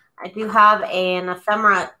section. I do have an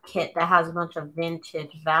ephemera kit that has a bunch of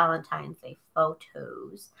vintage Valentine's Day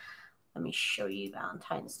photos. Let me show you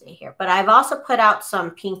Valentine's Day here. But I've also put out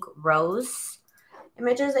some pink rose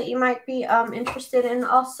images that you might be interested in.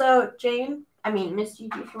 Also, Miss Gigi,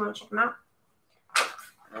 if you want to check them out.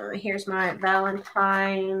 Here's my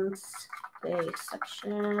Valentine's Day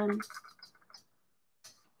section.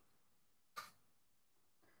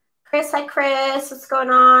 Chris, hi Chris, what's going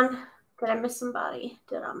on? Did I miss somebody?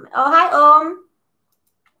 Oh, hi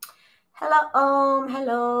Hello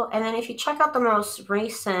hello. And then if you check out the most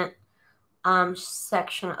recent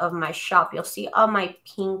section of my shop, you'll see all my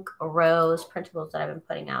pink rose printables that I've been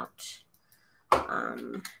putting out.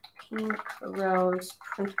 Pink rose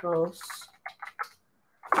printables.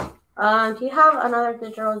 Do you have another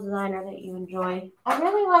digital designer that you enjoy? I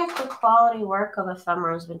really like the quality work of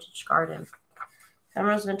Ephemera's Vintage Garden.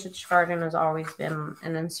 Ephemera's Vintage Garden has always been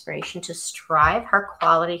an inspiration to strive. Her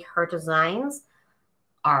quality, her designs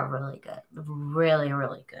are really good. Really,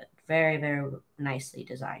 really good. Very, very nicely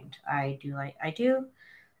designed. I do like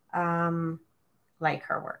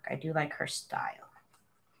her work. I do like her style.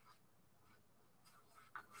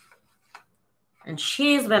 And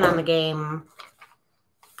she's been on the game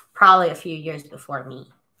probably a few years before me.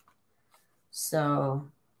 So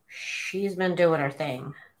she's been doing her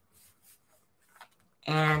thing.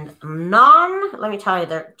 And let me tell you,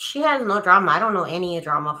 that she has no drama. I don't know any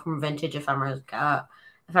drama from Vintage Ephemera's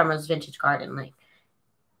Vintage Garden. Like,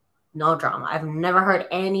 no drama. I've never heard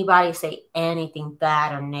anybody say anything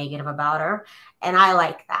bad or negative about her. And I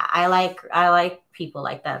like that. I like people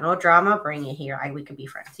like that. No drama, bring it here. We could be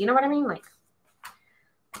friends. You know what I mean? Like,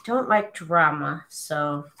 I don't like drama,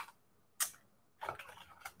 so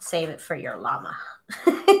save it for your llama.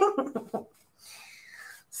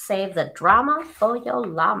 Save the drama for your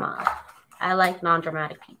llama. I like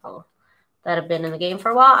non-dramatic people that have been in the game for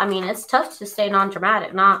a while. I mean, it's tough to stay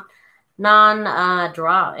non-dramatic,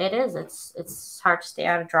 non-drama. It is. It's hard to stay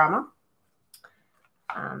out of drama.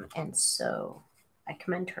 And so I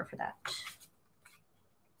commend her for that.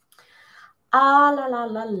 Ah, la, la,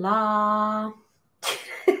 la, la.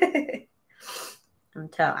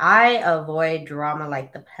 I avoid drama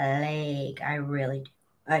like the plague. I really do.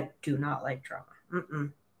 I do not like drama.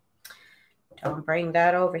 Don't bring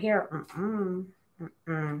that over here.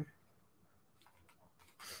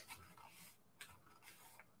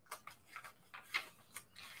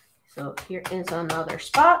 So here is another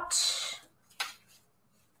spot.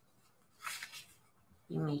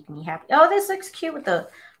 You make me happy. Oh, this looks cute with the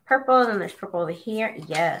purple, and then there's purple over here.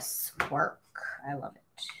 Yes, work. I love it.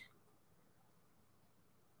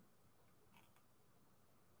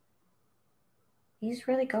 These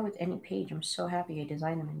really go with any page. I'm so happy I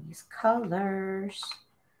designed them in these colors.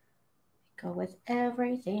 Go with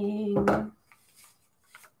everything.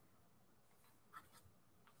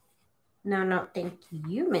 No, thank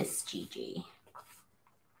you, Miss Gigi.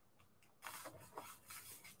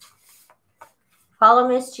 Follow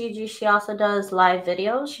Miss Gigi. She also does live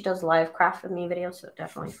videos. She does live craft with me videos, so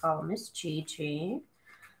definitely follow Miss Gigi.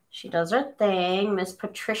 She does her thing. Miss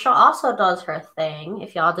Patricia also does her thing.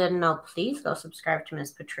 If y'all didn't know, please go subscribe to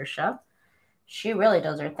Miss Patricia. She really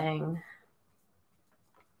does her thing.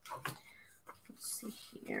 Let's see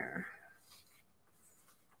here.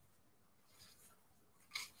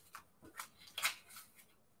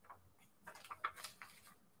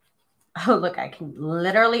 Oh, look, I can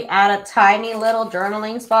literally add a tiny little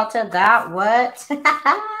journaling spot to that. What? I'm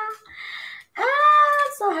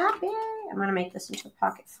so happy. I'm going to make this into a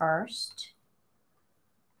pocket first.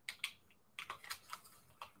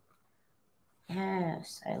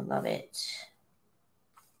 Yes, I love it.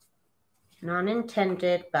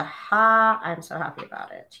 Non-intended, but I'm so happy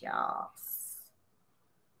about it. Yes.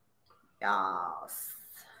 Yes.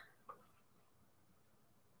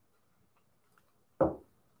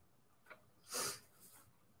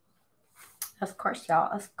 Of course, y'all.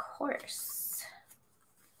 Of course.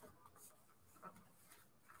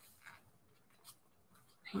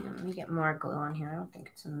 Hang on, let me get more glue on here. I don't think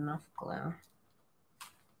it's enough glue.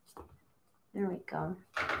 There we go.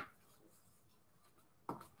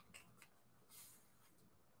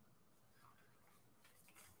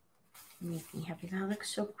 Make me happy. That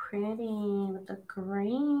looks so pretty with the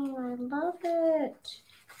green. I love it.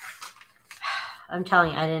 I'm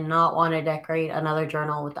telling you, I did not want to decorate another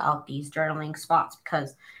journal without these journaling spots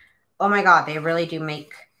because oh my God, they really do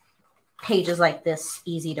make pages like this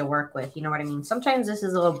easy to work with. You know what I mean? Sometimes this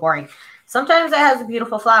is a little boring. Sometimes it has a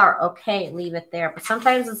beautiful flower. Okay, leave it there. But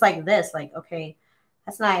sometimes it's like this, like, okay,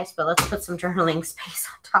 that's nice, but let's put some journaling space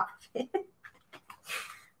on top of it.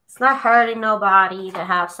 It's not hurting nobody to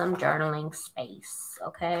have some journaling space,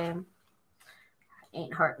 okay?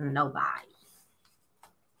 Ain't hurting nobody.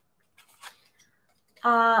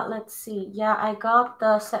 Let's see. Yeah, I got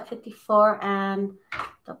the set 54 and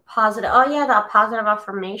the positive. Oh yeah, the positive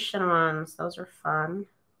affirmation ones. Those are fun.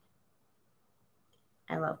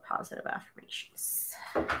 I love positive affirmations.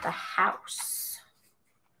 The house.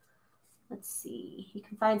 Let's see. You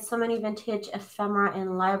can find so many vintage ephemera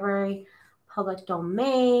in library, public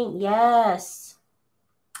domain. Yes.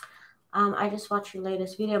 I just watched your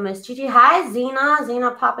latest video, Miss Gigi. Hi, Zena.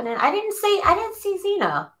 Zena popping in. I didn't see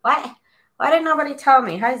Zena. Why didn't nobody tell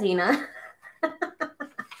me? Hi, Zena.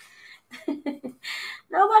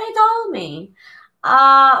 Nobody told me.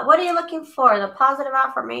 What are you looking for? The positive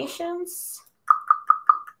affirmations?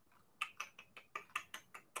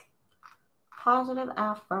 Positive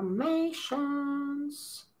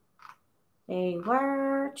affirmations. They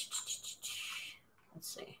were, let's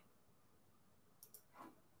see.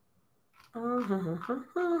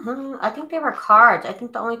 I think they were cards. I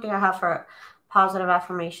think the only thing I have for positive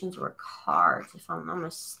affirmations were cards, if I'm not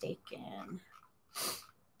mistaken.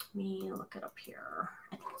 Let me look it up here.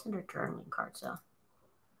 I think it's under journaling cards, though.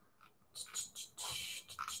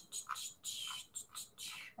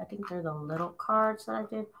 I think they're the little cards that I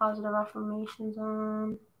did positive affirmations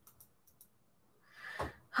on.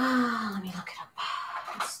 Let me look it up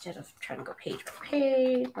instead of trying to go page by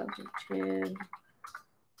page. Positive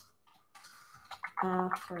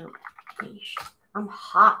affirmation. I'm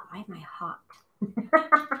hot. Why am I hot?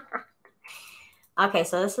 Okay,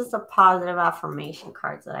 so this is the positive affirmation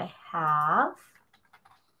cards that I have.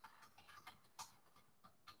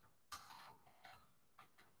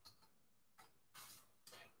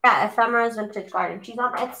 Yeah, Ephemera's Vintage Garden. She's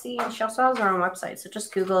on Etsy and she also has her own website. So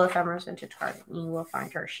just Google Ephemera's Vintage Garden and you will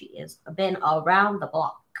find her. She has been around the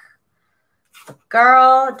block. The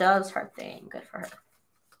girl does her thing. Good for her.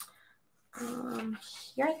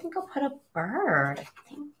 Here I think I'll put a bird. I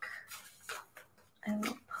think I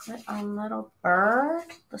will put a little bird.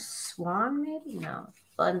 The swan, maybe? No, it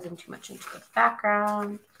blends in too much into the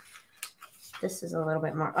background. This is a little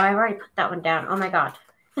bit more. Oh, I've already put that one down. Oh my God.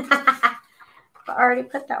 I already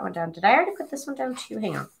put that one down. Did I already put this one down too?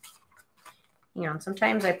 Hang on. Hang on.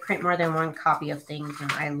 Sometimes I print more than one copy of things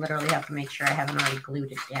and I literally have to make sure I haven't already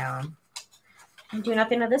glued it down. I do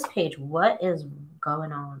nothing to this page. What is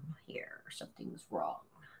going on here? Something's wrong.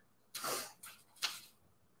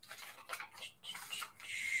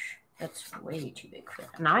 That's way too big for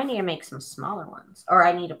that. Now I need to make some smaller ones. Or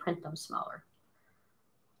I need to print them smaller.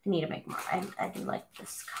 I need to make more. I do like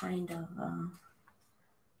this kind of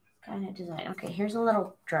design. Okay, here's a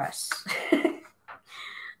little dress.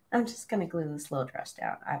 I'm just going to glue this little dress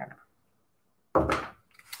down. I don't know.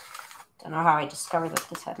 Don't know how I discovered that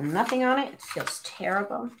this had nothing on it. It feels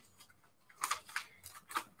terrible.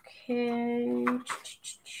 Okay.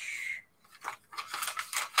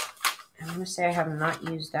 I'm going to say I have not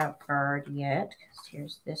used that bird yet. Because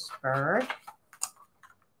here's this bird.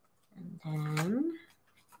 And then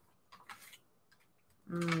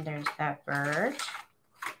there's that bird.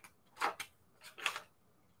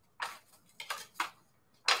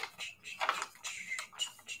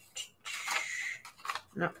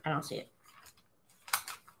 No, I don't see it.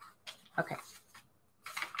 Okay.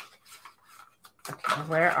 Okay,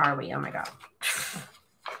 where are we? Oh my God.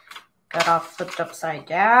 Got all flipped upside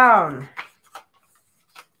down.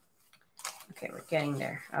 Okay, we're getting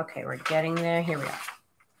there. Okay, we're getting there. Here we are.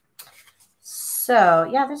 So,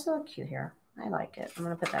 yeah, this is cute here. I like it. I'm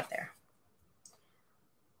going to put that there.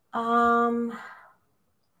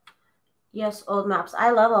 Yes, old maps.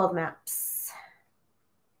 I love old maps.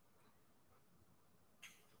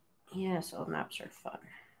 Yes, old maps are fun.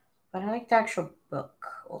 But I like the actual book,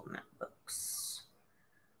 old map books.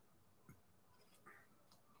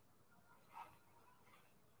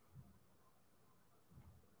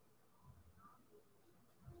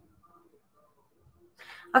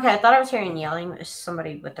 Okay, I thought I was hearing yelling. It's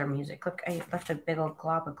somebody with their music. Look, I left a big old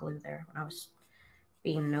glob of glue there when I was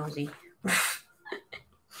being nosy. I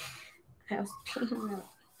was being nosy.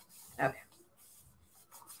 Okay.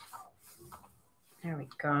 There we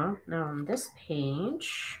go. Now on this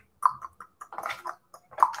page,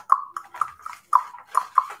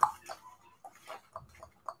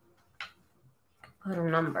 put a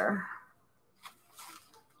number.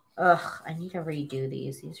 Ugh, I need to redo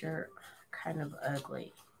these. These are kind of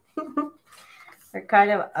ugly. They're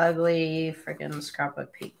kind of ugly freaking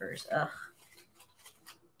scrapbook papers. Ugh.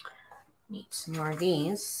 Need some more of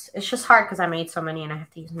these. It's just hard because I made so many and I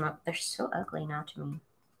have to use them up. They're so ugly now to me.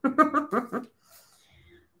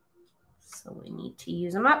 So we need to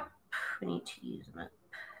use them up. We need to use them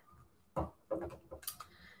up.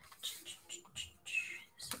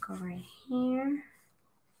 So go right here.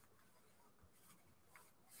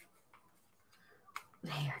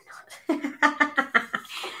 They are not.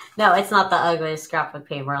 No, it's not the ugliest scrapbook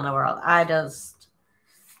paper in the world. I don't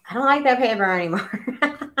like that paper anymore.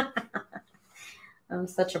 I'm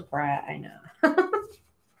such a brat, I know.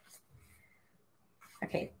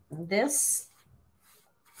 Okay, this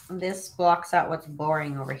blocks out what's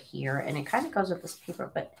boring over here, and it kind of goes with this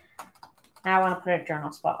paper, but now I want to put a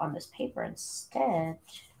journal spot on this paper instead.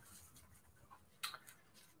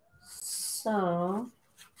 So,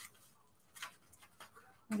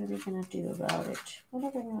 what are we going to do about it? What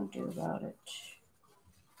are we going to do about it?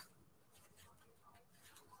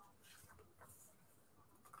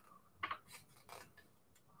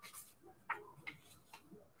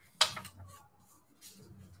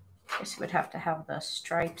 I guess you would have to have the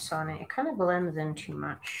stripes on it. It kind of blends in too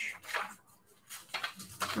much.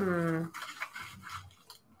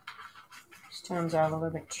 Stands out a little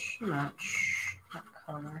bit too much, that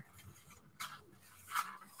color.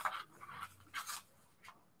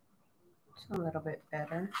 It's a little bit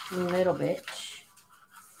better. A little bit.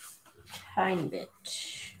 Tiny bit.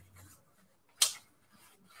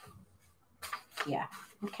 Yeah.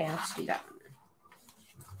 Okay, let's do that.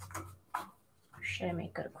 Should I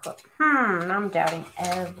make it a quote? I'm doubting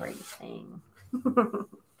everything.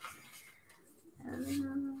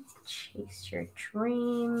 Chase your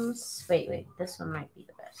dreams. Wait. This one might be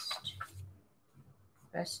the best.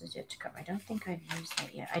 Best is yet to come. I don't think I've used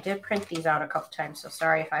that yet. I did print these out a couple times, so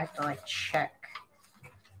sorry if I have to like check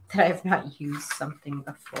that I've not used something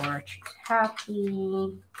before. Choose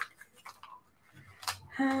happy.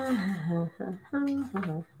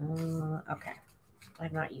 Okay.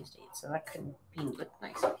 I've not used it, so that couldn't be look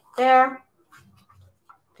nice right there.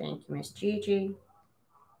 Thank you, Miss Gigi.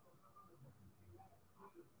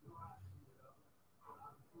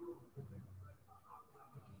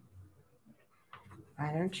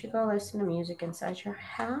 Why don't you go listen to music inside your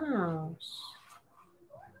house?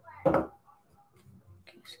 Okay,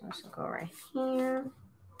 so this will go right here.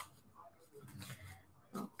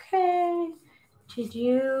 Okay. Did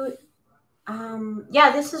you...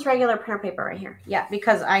 yeah, this is regular printer paper right here. Yeah,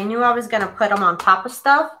 because I knew I was going to put them on top of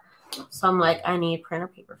stuff. So I'm like, I need printer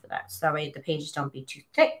paper for that. So that way the pages don't be too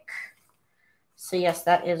thick. So yes,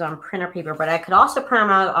 that is on printer paper. But I could also print them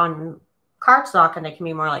out on cardstock and they can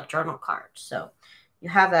be more like journal cards. So you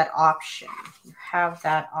have that option. You have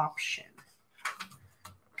that option.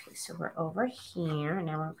 Okay, so we're over here. And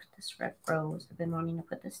now I'm going to put this red rose. I've been wanting to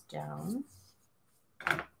put this down.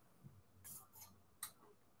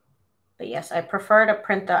 But yes, I preferred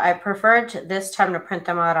this time to print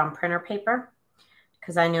them out on printer paper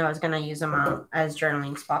because I knew I was going to use them as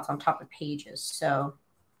journaling spots on top of pages. So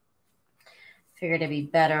I figured it'd be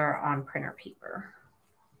better on printer paper.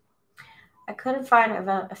 I couldn't find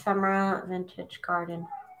ephemera vintage garden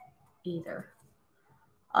either.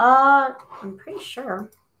 I'm pretty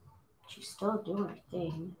sure she's still doing her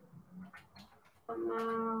thing.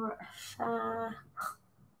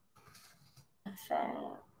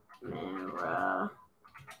 Ephemera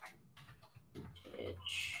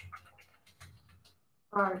vintage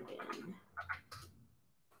garden.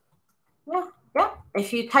 Yeah.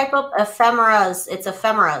 If you type up ephemeras, it's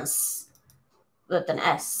ephemeras with an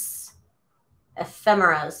S.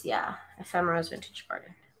 Ephemeras, yeah. Ephemeras vintage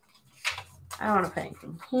garden. I don't want to put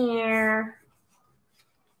anything here.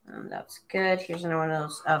 That's good. Here's another one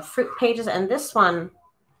of those fruit pages. And this one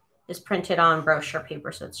is printed on brochure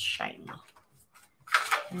paper, so it's shiny.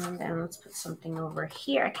 And then let's put something over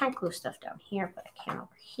here. I can't glue stuff down here, but I can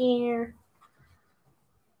over here.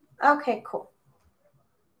 Okay, cool.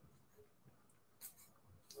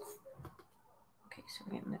 Okay, so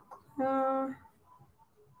we're getting the glue.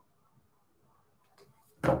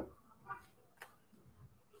 So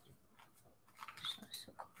this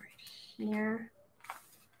will go right here.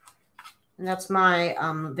 And that's my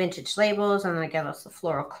vintage labels. And then again, that's the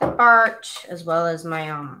floral clip art, as well as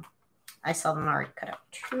my, I saw them already cut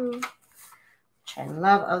out too, which I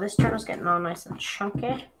love. Oh, this journal's getting all nice and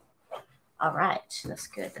chunky. All right, that's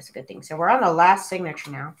good. That's a good thing. So we're on the last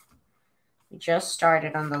signature now. We just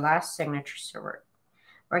started on the last signature, so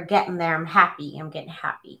we're getting there. I'm happy. I'm getting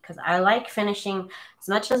happy because I like finishing. As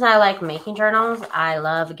much as I like making journals, I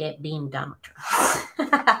love being done with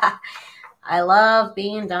journals. I love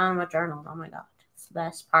being done with journals. Oh my God, it's the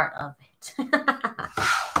best part of it.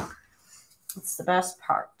 It's the best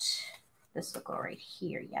part. This will go right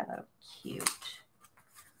here. Yeah, that'll be cute.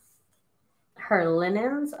 Her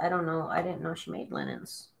linens, I don't know. I didn't know she made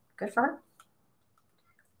linens. Good for her.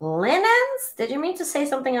 Linens? Did you mean to say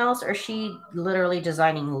something else, or is she literally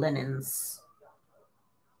designing linens?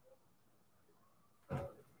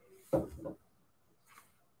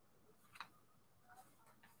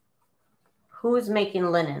 Who is making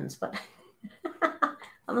linens? But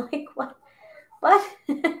I'm like, what? What?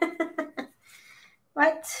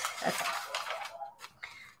 What? Okay.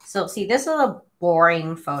 So see, this is a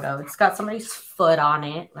boring photo. It's got somebody's foot on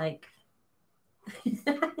it, like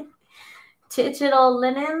digital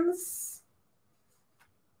linens.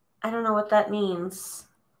 I don't know what that means.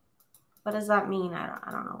 What does that mean? I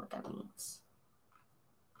don't know what that means.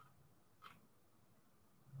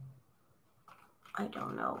 I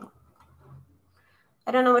don't know.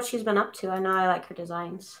 I don't know what she's been up to. I know I like her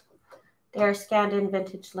designs. They are scanned in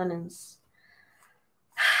vintage linens.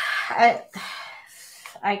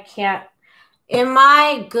 I can't. In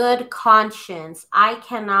my good conscience, I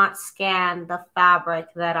cannot scan the fabric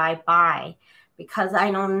that I buy because I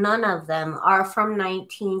know none of them are from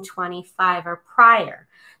 1925 or prior.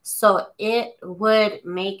 So it would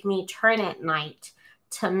make me turn at night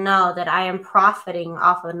to know that I am profiting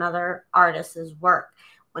off another artist's work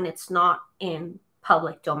when it's not in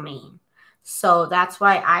public domain. So that's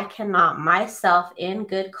why I cannot myself in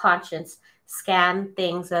good conscience scan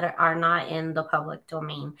things that are not in the public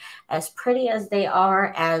domain. As pretty as they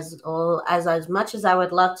are, as much as I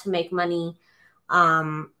would love to make money,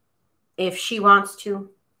 if she wants to,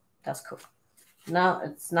 that's cool. No,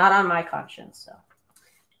 it's not on my conscience. So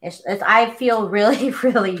I feel really,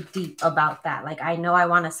 really deep about that. Like, I know I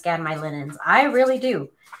want to scan my linens. I really do.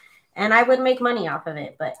 And I would make money off of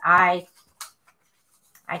it, but I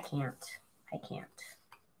can't. I can't.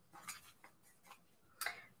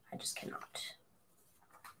 I just cannot.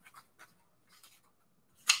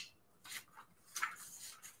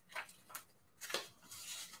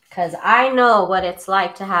 Because I know what it's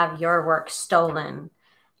like to have your work stolen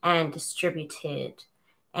and distributed.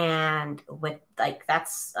 And with, like,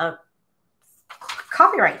 that's a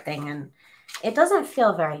copyright thing. And it doesn't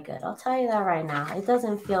feel very good. I'll tell you that right now. It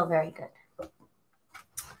doesn't feel very good.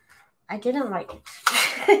 I didn't like it.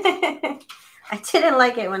 I didn't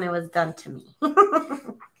like it when it was done to me.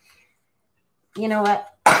 You know what?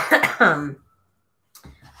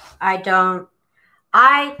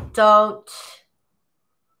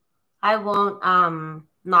 I won't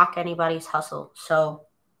knock anybody's hustle. So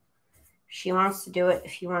if she wants to do it,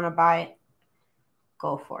 if you want to buy it,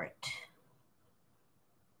 go for it.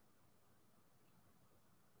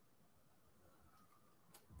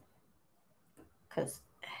 Because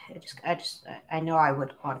I know I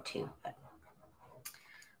would want to, but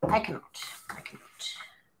I cannot.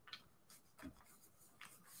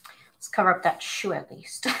 Let's cover up that shoe at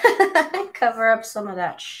least. Cover up some of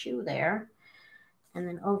that shoe there. And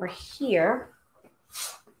then over here,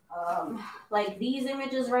 like these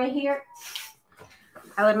images right here,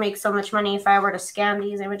 I would make so much money if I were to scan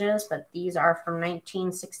these images, but these are from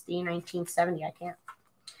 1960, 1970. I can't.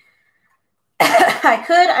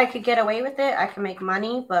 I could get away with it. I can make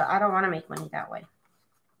money, but I don't want to make money that way.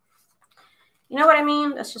 You know what I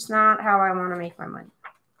mean? That's just not how I want to make my money.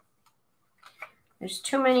 There's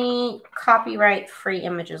too many copyright-free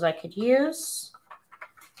images I could use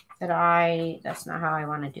that's not how I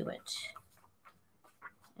want to do it.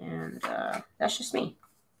 And that's just me.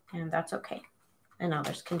 And that's okay. And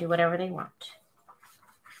others can do whatever they want.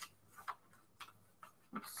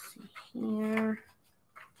 Let's see here.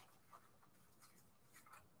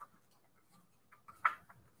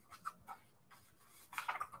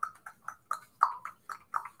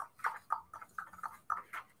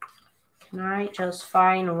 Can I just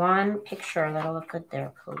find one picture that'll look good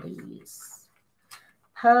there, please?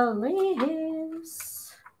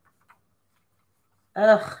 Please.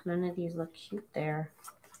 Ugh, none of these look cute there.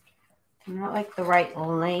 They're not like the right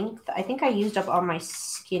length. I think I used up all my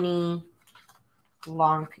skinny,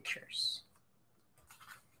 long pictures.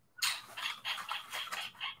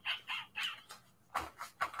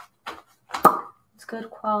 It's good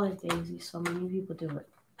quality, Daisy. So many people do it.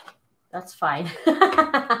 That's fine.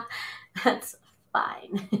 That's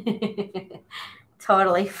fine.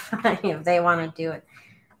 Totally fine if they want to do it.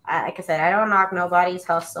 Like I said, I don't knock nobody's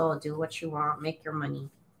hustle. Do what you want. Make your money.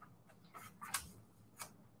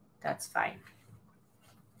 That's fine.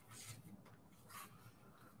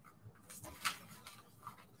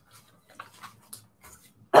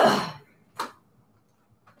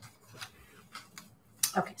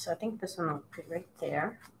 Okay, so I think this one will fit right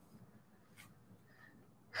there.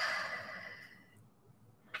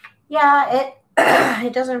 Yeah, it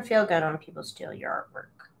it doesn't feel good when people steal your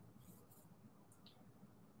artwork.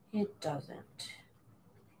 It doesn't.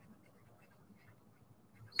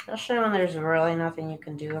 Especially when there's really nothing you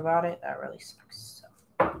can do about it. That really sucks.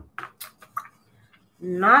 So,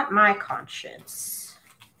 not my conscience.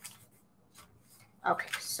 Okay,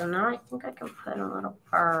 so now I think I can put a little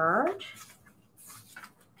bird.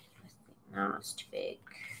 No, it's too big.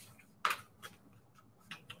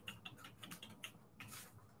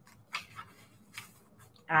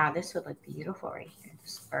 Ah, this would look beautiful right here.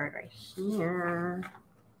 This bird right here.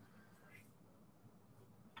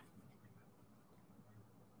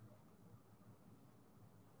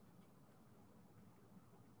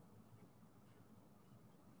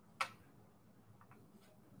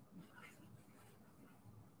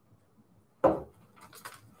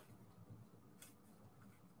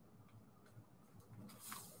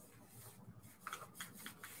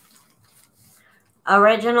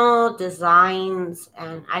 Original designs,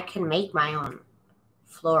 and I can make my own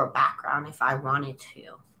floral background if I wanted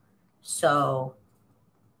to. So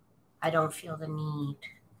I don't feel the need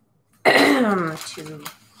to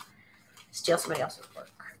steal somebody else's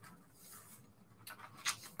work.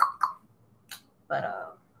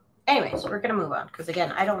 But anyways, we're gonna move on because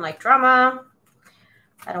again, I don't like drama.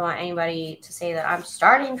 I don't want anybody to say that I'm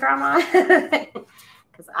starting drama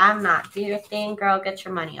because I'm not. Do your thing, girl. Get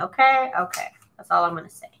your money. Okay. Okay. That's all I'm gonna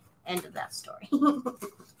say. End of that story.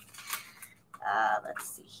 Let's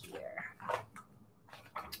see here.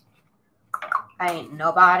 I ain't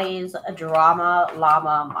nobody's drama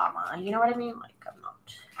llama mama. You know what I mean? Like, I'm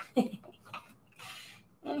not.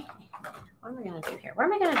 What am I going to do here? What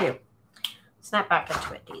am I going to do? Snap back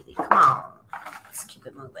into it, Daisy. Come on. Let's keep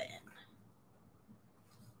it moving.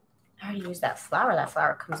 I already used that flower. That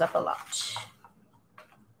flower comes up a lot.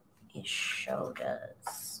 It sure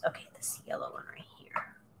does. Okay, this yellow one right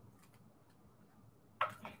here.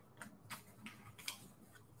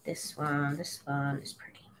 This one is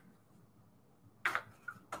pretty.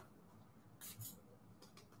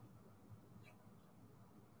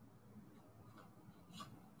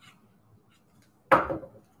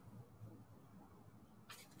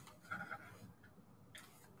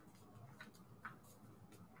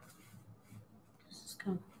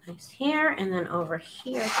 Nice here, and then over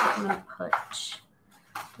here, I'm gonna put.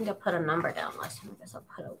 I think I put a number down last time. I guess I'll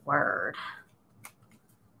put a word.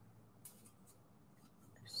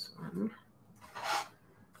 This one.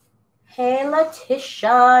 Hey,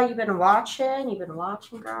 Letitia, you've been watching? You've been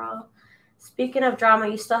watching, girl. Speaking of drama,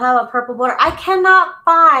 you still have a purple border. I cannot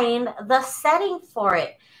find the setting for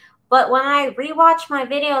it, but when I rewatch my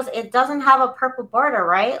videos, it doesn't have a purple border,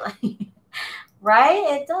 right?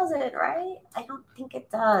 Right? It doesn't, right? I don't think it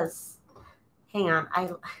does. Hang on. I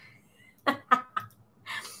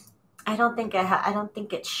don't think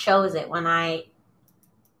it shows it when I.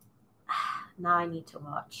 Now I need to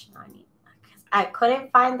watch. I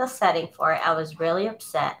couldn't find the setting for it. I was really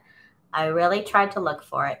upset. I really tried to look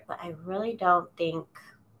for it, but I really don't think.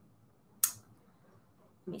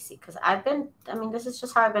 Let me see, because this is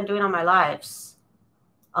just how I've been doing on my lives.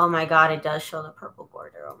 Oh my God, it does show the purple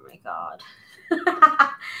border. Oh my God.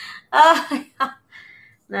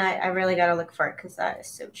 No, I really got to look for it because that is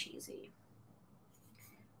so cheesy.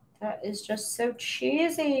 That is just so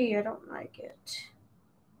cheesy. I don't like it.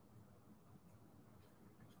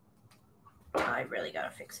 I really got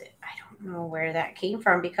to fix it. I don't know where that came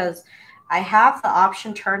from because I have the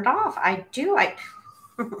option turned off. I do. It's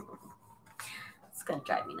going to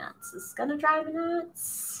drive me nuts. It's going to drive me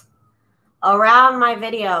nuts. Around my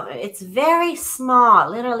video, it's very small.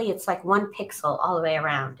 Literally, it's like 1 pixel all the way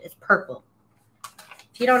around. It's purple.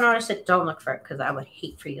 If you don't notice it, don't look for it because I would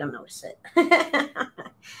hate for you to notice it.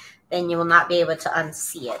 Then you will not be able to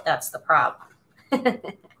unsee it. That's the problem.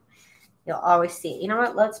 You'll always see it. You know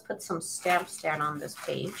what? Let's put some stamps down on this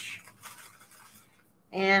page.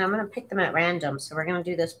 And I'm going to pick them at random. So we're going to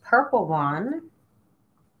do this purple one.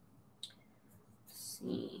 Let's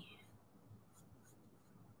see.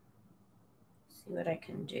 See what I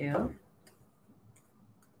can do.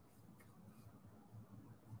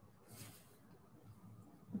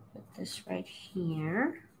 Put this right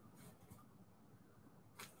here.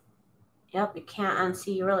 Yep, you can't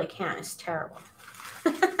unsee. You really can't. It's terrible.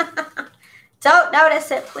 Don't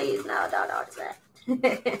notice it, please. No, don't notice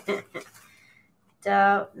it.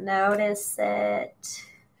 Don't notice it.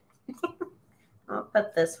 I'll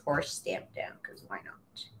put this horse stamp down because why not?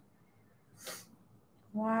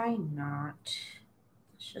 Why not?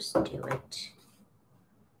 Let's just do it.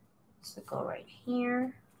 So go right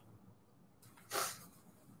here.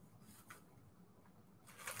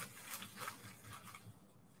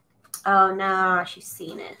 Oh no, she's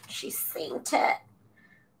seen it. She's seen it.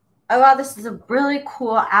 Oh wow, this is a really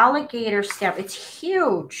cool alligator stamp. It's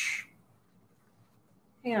huge.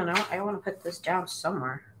 I don't know. I want to put this down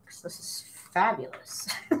somewhere because this is fabulous.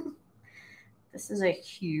 This is a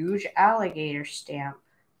huge alligator stamp.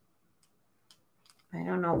 I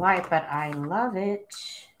don't know why, but I love it.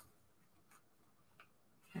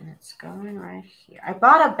 And it's going right here. I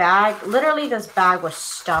bought a bag. Literally, this bag was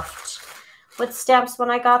stuffed with stamps when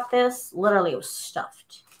I got this. Literally, it was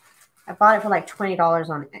stuffed. I bought it for like $20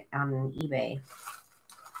 on eBay.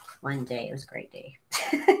 One day. It was a great day.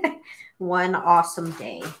 One awesome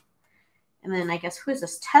day. And then I guess, who is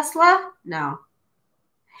this? Tesla? No.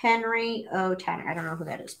 Henry O. Tanner. I don't know who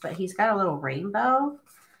that is, but he's got a little rainbow.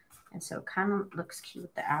 And so it kind of looks cute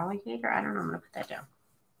with the alligator. I don't know. I'm going to put that down.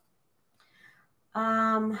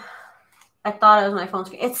 I thought it was my phone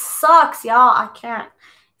screen. It sucks, y'all. I can't.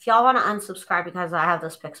 If y'all want to unsubscribe because I have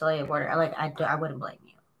this pixelated border, like I wouldn't blame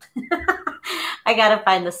you. I gotta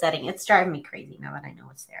find the setting. It's driving me crazy now that I know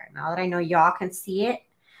it's there. Now that I know y'all can see it,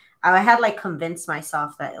 I had like convinced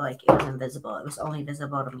myself that like it was invisible. It was only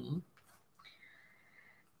visible to me.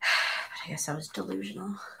 But I guess I was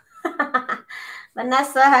delusional.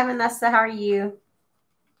 Vanessa, hi Vanessa, how are you?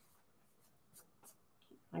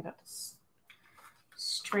 I got this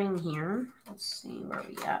string here. Let's see where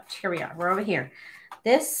we at. Here we are. We're over here.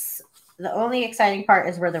 This, the only exciting part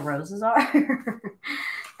is where the roses are.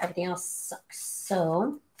 Everything else sucks.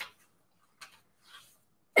 So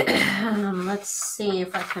let's see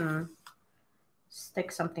if I can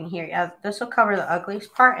stick something here. Yeah, this will cover the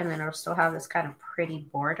ugliest part, and then it'll still have this kind of pretty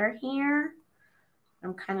border here.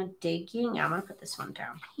 I'm kind of digging. Yeah, I'm going to put this one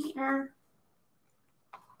down here.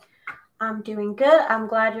 I'm doing good. I'm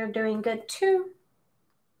glad you're doing good too.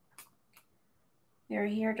 You're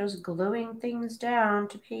here just gluing things down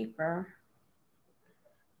to paper.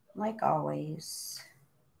 Like always.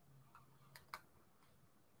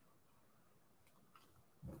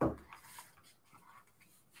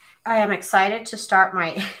 I am excited to start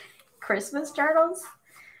my Christmas journals.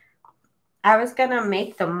 I was going to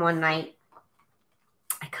make them one night.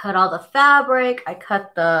 I cut all the fabric. I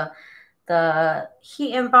cut the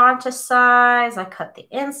heat and bond to size. I cut the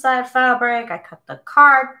inside fabric. I cut the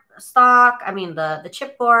cardstock. I mean the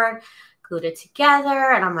chipboard. Glued it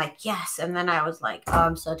together. And I'm like, yes. And then I was like, oh,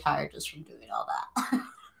 I'm so tired just from doing all that.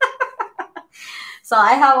 So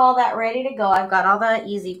I have all that ready to go. I've got all the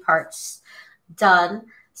easy parts done.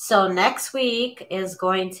 So next week is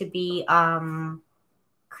going to be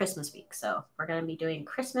Christmas week. So we're going to be doing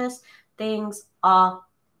Christmas things all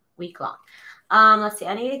week long. Let's see.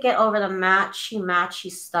 I need to get over the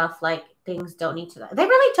matchy stuff. Like things don't need to. They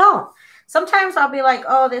really don't. Sometimes I'll be like,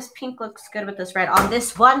 oh, this pink looks good with this red on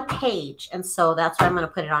this one page. And so that's why I'm going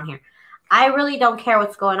to put it on here. I really don't care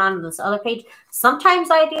what's going on in this other page. Sometimes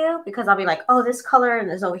I do because I'll be like, oh, this color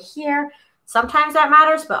is over here. Sometimes that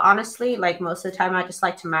matters. But honestly, like most of the time, I just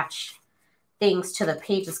like to match things to the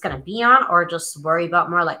page it's going to be on, or just worry about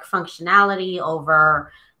more like functionality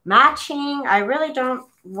over matching. I really don't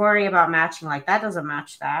worry about matching. Like that doesn't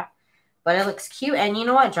match that, but it looks cute. And you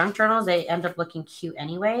know what? Junk journals, they end up looking cute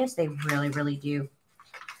anyways. They really, really do.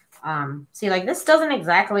 See, like this doesn't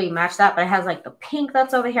exactly match that, but it has like the pink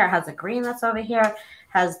that's over here. It has the green that's over here.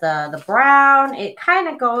 Has the brown. It kind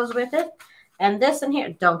of goes with it. And this in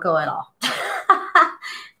here don't go at all.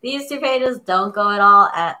 These two pages don't go at all,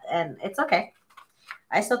 and it's okay.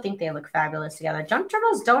 I still think they look fabulous together. Junk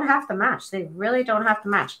journals don't have to match. They really don't have to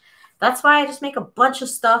match. That's why I just make a bunch of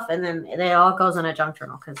stuff, and then it all goes in a junk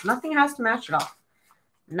journal, because nothing has to match at all.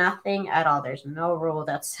 Nothing at all. There's no rule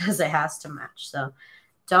that says it has to match. So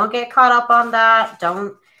don't get caught up on that.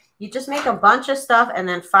 You just make a bunch of stuff and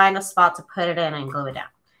then find a spot to put it in and glue it down.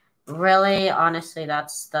 Really, honestly,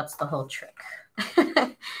 that's the whole trick.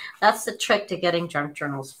 That's the trick to getting junk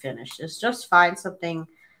journals finished, is just find something,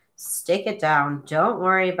 stick it down. Don't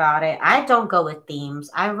worry about it. I don't go with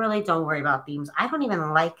themes. I really don't worry about themes. I don't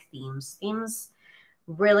even like themes. Themes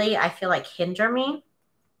really, I feel like, hinder me.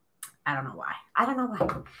 I don't know why. I don't know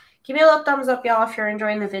why. Give me a little thumbs up, y'all, if you're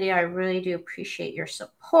enjoying the video. I really do appreciate your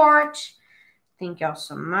support. Thank y'all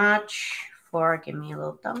so much for giving me a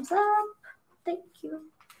little thumbs up. Thank you.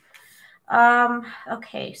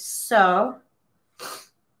 Okay, so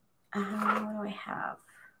what do I have?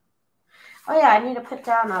 Oh yeah, I need to put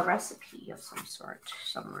down a recipe of some sort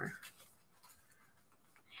somewhere.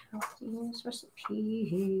 These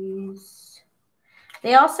recipes.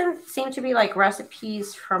 They also seem to be like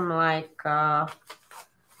recipes from like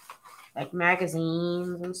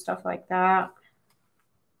magazines and stuff like that.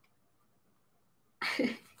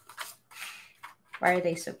 Why are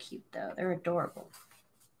they so cute though? They're adorable.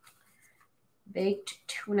 Baked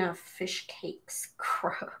tuna fish cakes.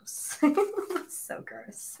 Gross. So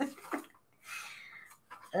gross.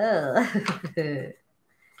 Ugh.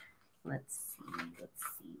 Let's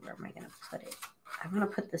see. Where am I going to put it? I'm going to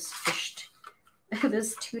put this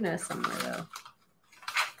this tuna somewhere, though.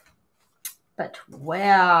 But,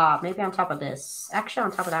 well, maybe on top of this. Actually,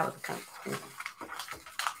 on top of that would be kind of cool.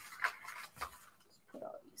 Put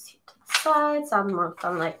all these here to the side. Sound more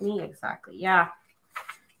fun like me. Exactly. Yeah.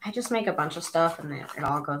 I just make a bunch of stuff and then it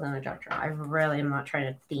all goes in the junk drawer. I really am not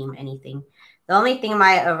trying to theme anything. The only thing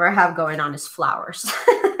I ever have going on is flowers.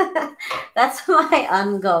 That's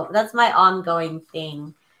my ongoing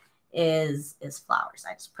thing is flowers.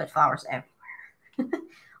 I just put flowers everywhere.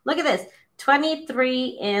 Look at this.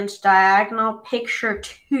 23-inch diagonal picture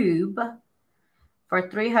tube for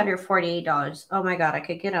 $348. Oh my God, I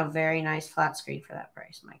could get a very nice flat screen for that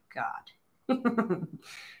price. My God.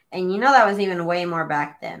 And you know that was even way more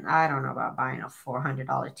back then. I don't know about buying a $400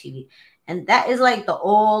 TV. And that is like the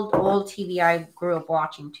old TV I grew up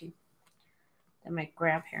watching too. That my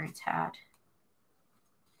grandparents had.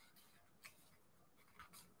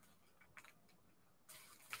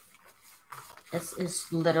 This is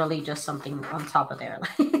literally just something on top of there.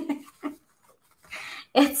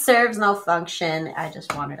 It serves no function. I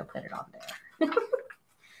just wanted to put it on there.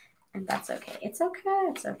 And that's okay. It's okay.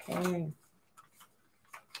 It's okay.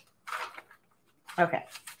 Okay.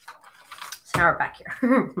 So now we're back here.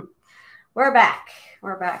 We're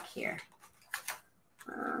back here.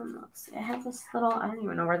 Let's see. I have this little, I don't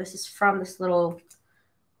even know where this is from. This little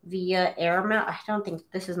Via Airmail. I don't think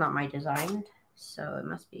this is not my design. So it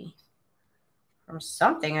must be from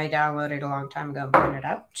something I downloaded a long time ago and printed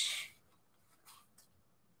out.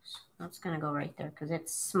 So that's going to go right there because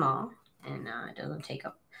it's small and it doesn't take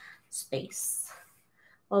up space.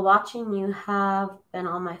 Well, watching you have been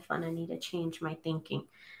all my fun. I need to change my thinking.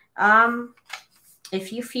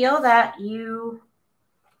 If you feel that you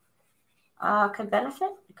could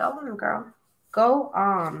benefit, go on, girl. Go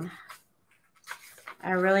on.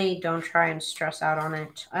 I really don't try and stress out on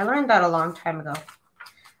it. I learned that a long time ago.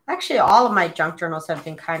 Actually, all of my junk journals have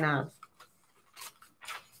been kind of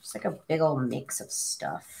just like a big old mix of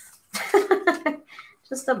stuff.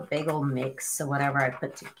 Just a big old mix of whatever I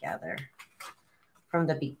put together. From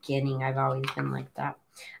the beginning, I've always been like that.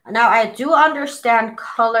 Now, I do understand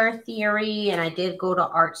color theory, and I did go to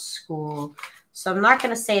art school. So I'm not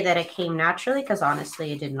going to say that it came naturally, because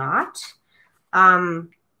honestly, it did not.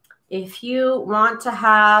 If you want to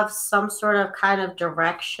have some sort of kind of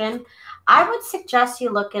direction, I would suggest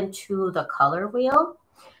you look into the color wheel,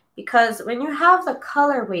 because when you have the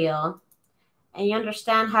color wheel and you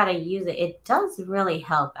understand how to use it, it does really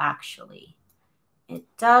help, actually. It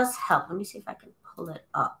does help. Let me see if I can pull it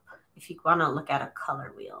up if you want to look at a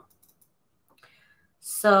color wheel.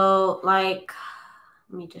 So, like,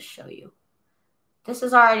 let me just show you. This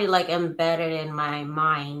is already like embedded in my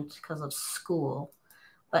mind because of school.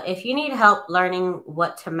 But if you need help learning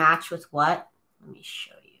what to match with what, let me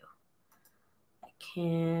show you. I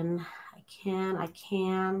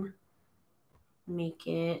can make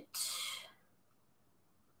it.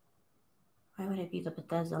 Why would it be the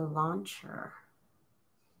Bethesda launcher?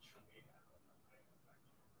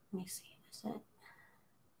 Let me see. Is it?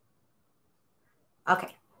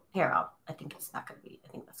 Okay. Here, I think it's not going to be. I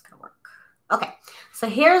think that's going to work. Okay. So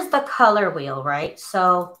here's the color wheel, right?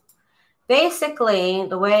 So basically,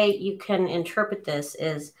 the way you can interpret this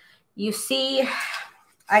is you see,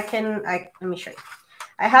 let me show you.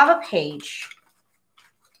 I have a page,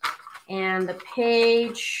 and the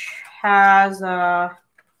page has let's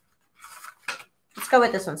go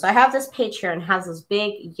with this one. So I have this page here and has this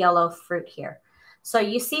big yellow fruit here. So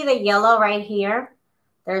you see the yellow right here.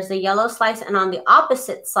 There's the yellow slice, and on the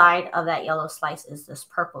opposite side of that yellow slice is this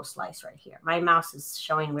purple slice right here. My mouse is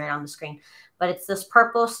showing weird on the screen, but it's this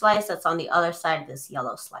purple slice that's on the other side of this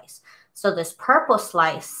yellow slice. So this purple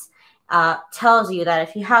slice tells you that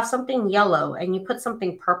if you have something yellow and you put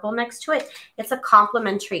something purple next to it, it's a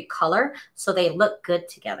complementary color, so they look good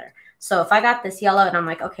together. So if I got this yellow and I'm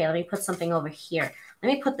like, okay, let me put something over here.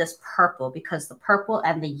 Let me put this purple, because the purple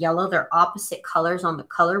and the yellow, they're opposite colors on the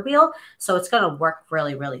color wheel. So it's going to work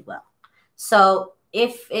really, really well. So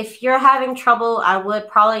if you're having trouble, I would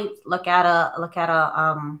probably look at a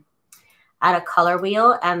color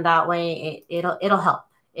wheel, and that way it'll help.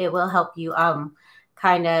 It will help you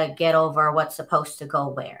kind of get over what's supposed to go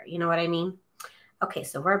where. You know what I mean? Okay,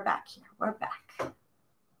 so we're back here. We're back.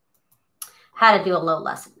 Had to do a little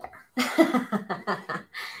lesson there.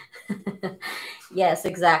 Yes,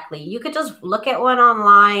 exactly. You could just look at one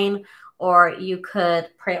online, or you could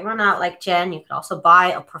print one out like Jen. You could also buy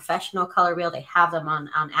a professional color wheel. They have them on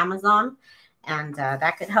Amazon, And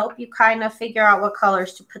that could help you kind of figure out what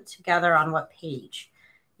colors to put together on what page.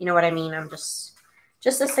 You know what I mean? I'm just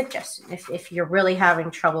a suggestion if you're really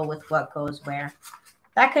having trouble with what goes where.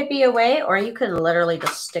 That could be a way, or you could literally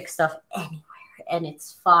just stick stuff anywhere and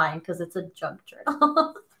it's fine because it's a junk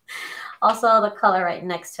journal. Also the color right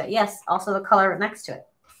next to it. Yes, also the color right next to it.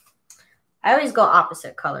 I always go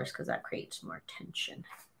opposite colors because that creates more tension,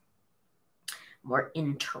 more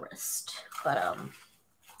interest. But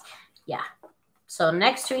yeah. So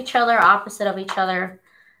next to each other, opposite of each other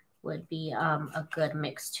would be a good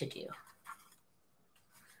mix to do.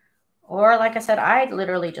 Or like I said, I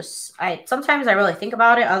literally just, sometimes I really think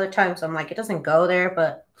about it. Other times I'm like, it doesn't go there,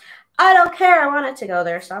 but I don't care. I want it to go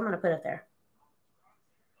there, so I'm going to put it there.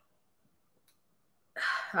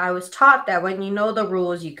 I was taught that when you know the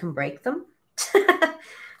rules, you can break them.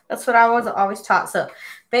 That's what I was always taught. So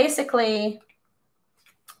basically,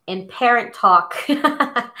 in parent talk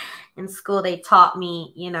in school, they taught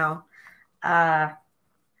me, you know,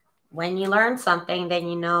 when you learn something, then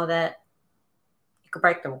you know that you could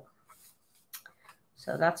break the rule.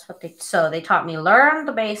 So that's what they taught me, learn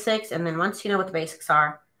the basics. And then once you know what the basics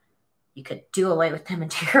are, you could do away with them and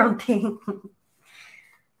do your own thing.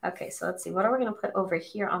 Okay, so let's see. What are we going to put over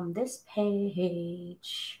here on this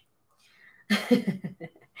page?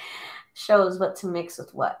 Shows what to mix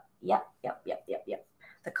with what. Yep.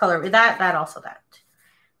 The color, that also that.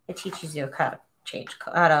 It teaches you how to change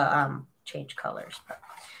colors. But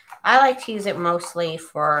I like to use it mostly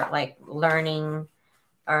for like learning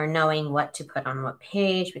or knowing what to put on what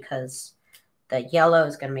page, because the yellow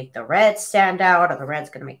is going to make the red stand out, or the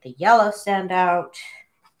red's going to make the yellow stand out.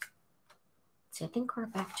 See, I think we're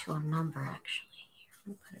back to a number actually.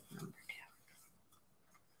 Here, put a number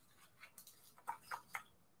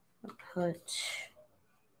down.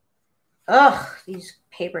 Ugh, these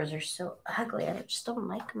papers are so ugly. I just don't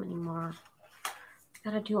like them anymore. I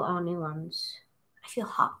gotta do all new ones. I feel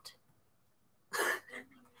hot.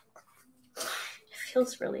 It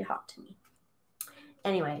feels really hot to me.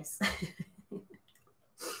 Anyways.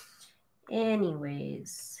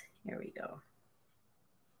 Here we go.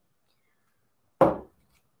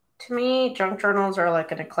 To me, junk journals are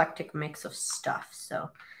like an eclectic mix of stuff.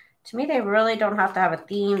 So to me, they really don't have to have a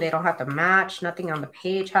theme. They don't have to match. Nothing on the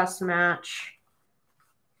page has to match.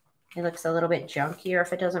 It looks a little bit junkier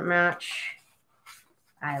if it doesn't match.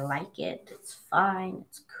 I like it. It's fine.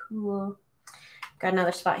 It's cool. Got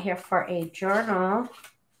another spot here for a journal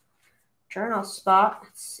spot.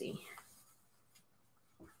 Let's see.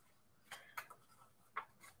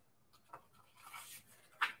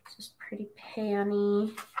 This is pretty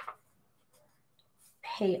peony.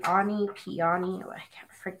 Peony. Oh, I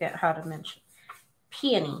can't forget how to mention.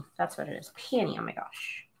 Peony. That's what it is. Peony. Oh my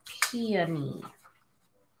gosh. Peony.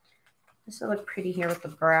 This will look pretty here with the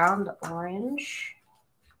brown, the orange.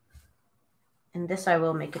 And this I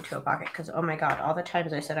will make into a pocket because, oh my God, all the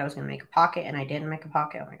times I said I was going to make a pocket and I didn't make a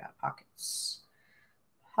pocket. Oh my God, pockets.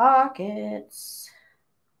 Pockets.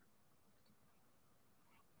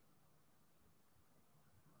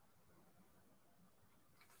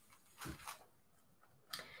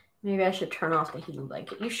 Maybe I should turn off the heating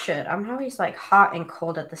blanket. You should. I'm always like hot and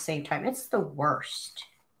cold at the same time. It's the worst.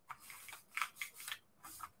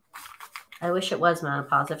 I wish it was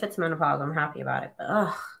menopause. If it's menopause, I'm happy about it. But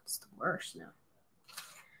ugh, it's the worst now.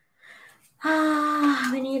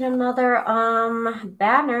 We need another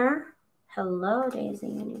banner. Hello, Daisy.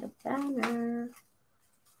 We need a banner.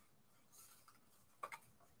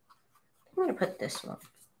 I'm going to put this one.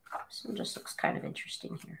 This one just looks kind of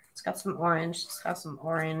interesting here. It's got some orange. It's got some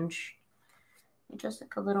orange. It just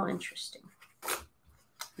look a little interesting. And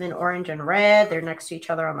then orange and red, they're next to each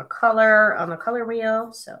other on the color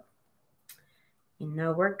wheel. So you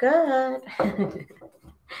know we're good.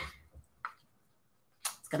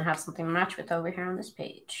 It's gonna have something to match with over here on this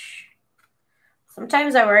page.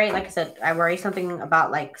 Sometimes I worry, like I said, I worry something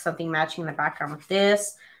about like something matching the background with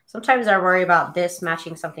this. Sometimes I worry about this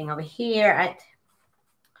matching something over here.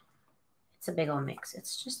 It's a big old mix.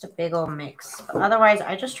 It's just a big old mix. But otherwise,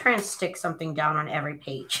 I just try and stick something down on every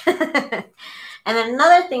page. And then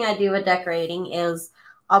another thing I do with decorating is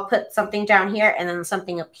I'll put something down here and then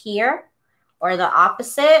something up here, or the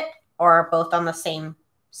opposite, or both on the same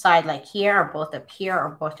side like here, or both up here, or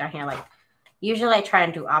both down here. Like usually I try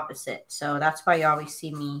and do opposite. So that's why you always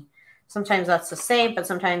see me. Sometimes that's the same, but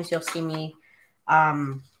sometimes you'll see me.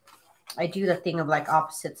 I do the thing of like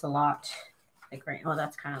opposites a lot. Like right, oh,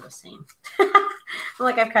 that's kind of the same.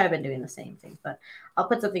 Like I've kind of been doing the same thing, but I'll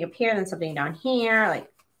put something up here and then something down here. Like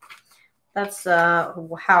that's how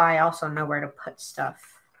I also know where to put stuff.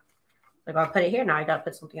 Like I'll put it here, now I gotta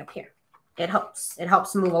put something up here. it helps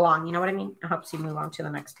move along. You know what I mean? It helps you move on to the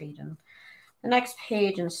next page and the next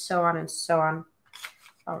page and so on and so on.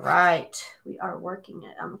 All right, we are working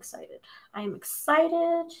it. I'm excited. I am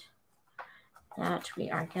excited that we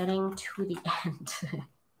are getting to the end.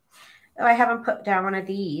 Oh, I haven't put down one of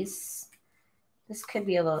these. This could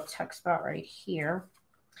be a little tuck spot right here.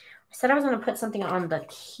 I said I was going to put something on the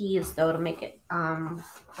keys, though, to make it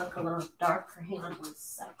look a little darker. Hang on 1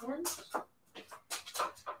 second.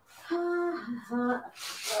 The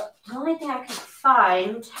only thing I could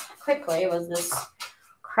find quickly was this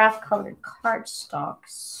craft colored cardstock.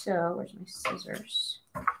 So, where's my scissors?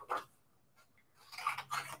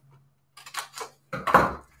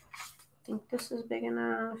 I think this is big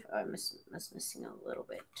enough. Oh, I'm missing a little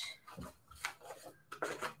bit.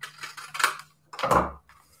 I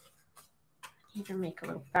need to make a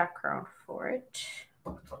little background for it.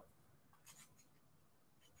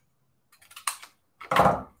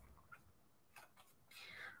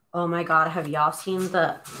 Oh my God, have y'all seen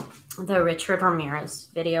the Richard Ramirez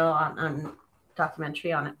video on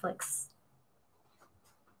documentary on Netflix?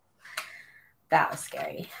 That was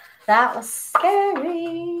scary. That was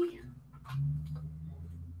scary.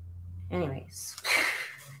 Anyways,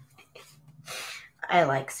 I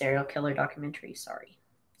like serial killer documentaries.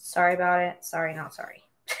 Sorry about it. Sorry, not sorry.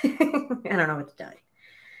 I don't know what to tell you.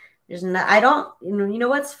 There's no, I don't, you know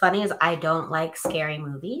what's funny is I don't like scary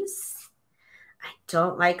movies. I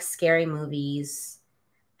don't like scary movies.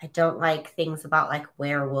 I don't like things about like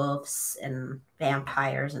werewolves and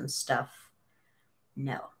vampires and stuff.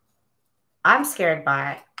 No. I'm scared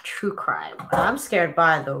by true crime. I'm scared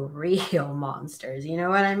by the real monsters. You know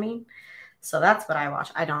what I mean? So that's what I watch.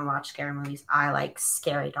 I don't watch scary movies. I like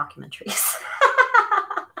scary documentaries.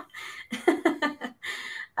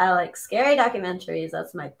 I like scary documentaries.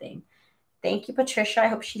 That's my thing. Thank you, Patricia. I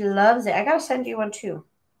hope she loves it. I got to send you one too.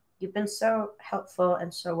 You've been so helpful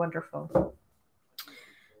and so wonderful.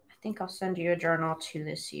 I think I'll send you a journal too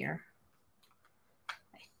this year.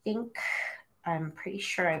 I'm pretty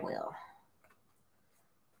sure I will.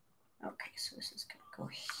 Okay, so this is going to go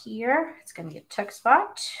here. It's going to be a tuck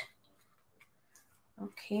spot.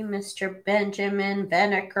 Okay, Mr. Benjamin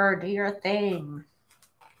Benneker, do your thing.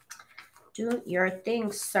 Do your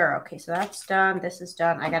thing, sir. Okay, so that's done. This is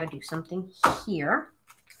done. I got to do something here.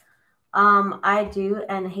 I do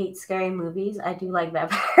and hate scary movies. I do like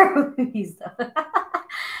vampire movies, though.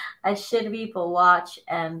 I should people watch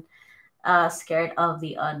and scared of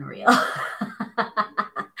the unreal.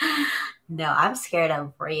 No, I'm scared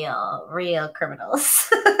of real criminals.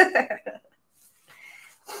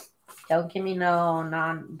 Don't give me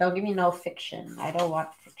no fiction. I don't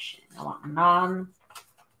want fiction. I want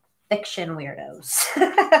non-fiction weirdos.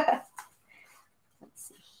 Let's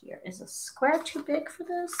see here. Is a square too big for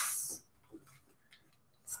this?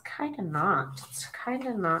 It's kind of not. It's kind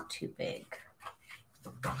of not too big.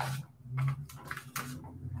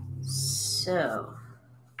 So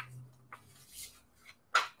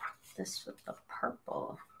this with the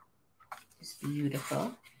purple is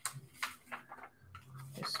beautiful.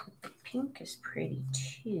 This with the pink is pretty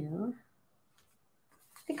too.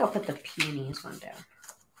 I think I'll put the peonies one down.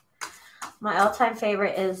 My all-time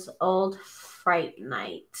favorite is Old Fright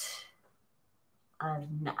Night. I've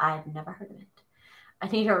never heard of it. I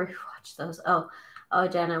need to rewatch those. Oh,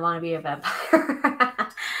 Jen, I want to be a vampire.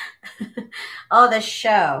 Oh, the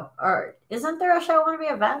show. Or isn't there a show I want to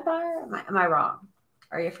be a vampire? Am I wrong?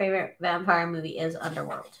 Or your favorite vampire movie is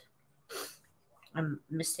Underworld? I'm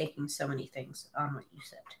mistaking so many things on what you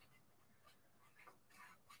said.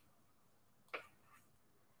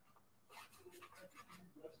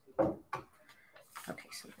 Okay,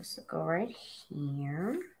 so this will go right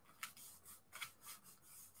here.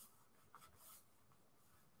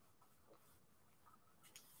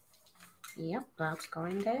 Yep, that's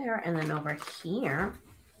going there. And then over here,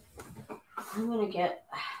 I'm going to get,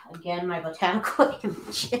 again, my botanical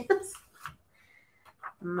images.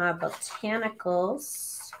 My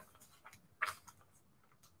botanicals.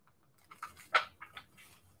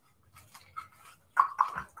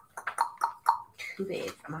 Too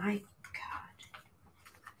big. My God.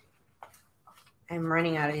 I'm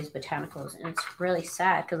running out of these botanicals, and it's really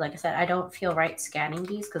sad because, like I said, I don't feel right scanning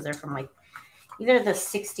these because they're from like either the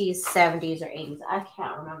 60s, 70s, or 80s. I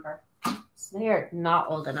can't remember. So they are not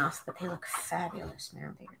old enough, but they look fabulous,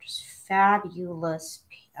 man. They are just fabulous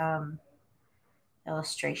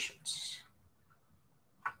illustrations.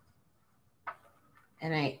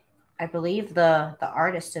 And I believe the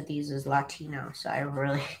artist of these is Latino, so I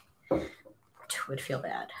really would feel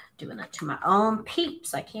bad doing that to my own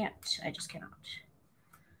peeps. I just cannot.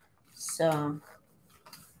 So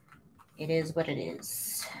it is what it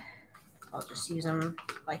is. I'll just use them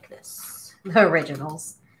like this. The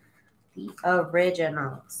originals. The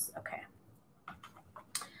originals. Okay.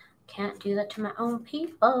 Can't do that to my own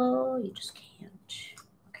people. You just can't.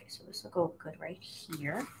 Okay, so this will go good right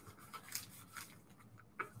here.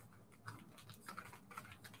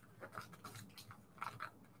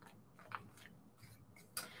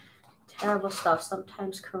 Terrible stuff.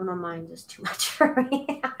 Sometimes Criminal Minds is too much for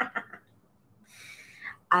me.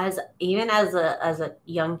 Even as a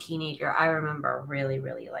young teenager, I remember really,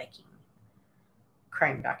 really liking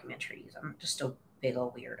crime documentaries. I'm just a big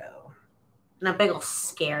old weirdo. And a big old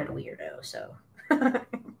scared weirdo, so. Let's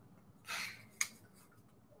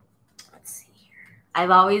see here.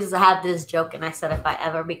 I've always had this joke, and I said if I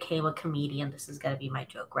ever became a comedian, this is going to be my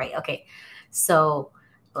joke, right? Okay, so,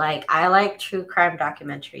 like, I like true crime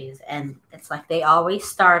documentaries, and it's like they always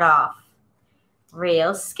start off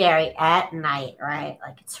real scary at night, right?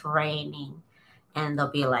 Like it's raining, and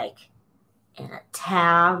they'll be like, in a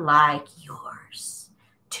town like yours,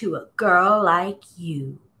 to a girl like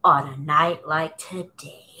you, on a night like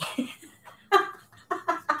today.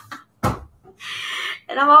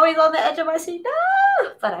 And I'm always on the edge of my seat. No!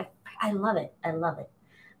 But I love it. I love it.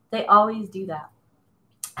 They always do that.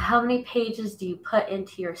 How many pages do you put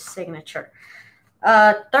into your signature?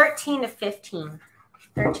 13 to 15.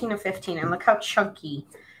 13 to 15. And look how chunky.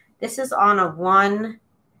 This is on a 1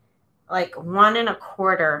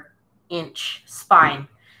 1¼ inch spine,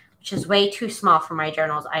 which is way too small for my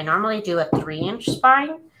journals. I normally do a 3-inch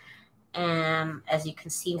spine. And as you can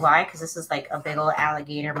see why, because this is like a big old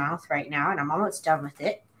alligator mouth right now, and I'm almost done with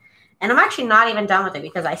it. And I'm actually not even done with it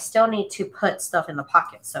because I still need to put stuff in the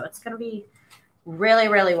pocket. So it's going to be really,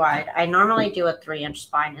 really wide. I normally do a 3-inch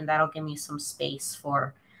spine, and that'll give me some space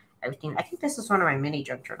for everything. I think this is one of my mini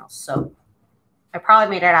junk journals. So I probably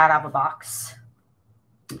made it out of a box.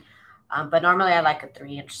 But normally I like a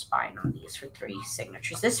 3-inch spine on these for 3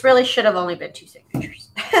 signatures. This really should have only been 2 signatures.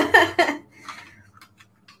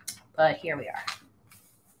 But here we are.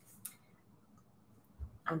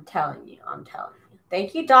 I'm telling you. I'm telling you.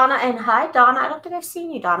 Thank you, Donna. And hi, Donna. I don't think I've seen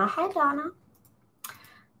you, Donna. Hi, Donna.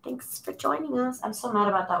 Thanks for joining us. I'm so mad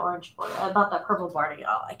about that orange border, about that purple border,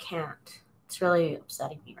 y'all. I can't. It's really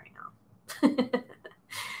upsetting me right now.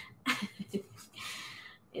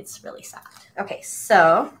 It's really sad. Okay,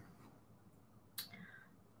 so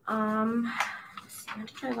let's see, when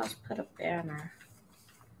did I last put a banner?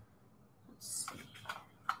 Let's see.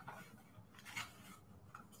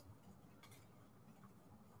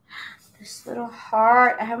 This little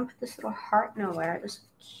heart. I haven't put this little heart nowhere. This is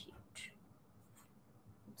cute.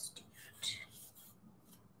 Let's do it.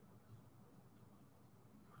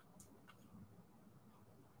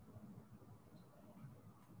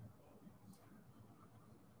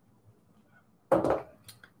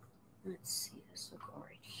 Let's see. This will go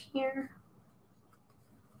right here.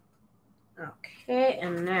 Okay,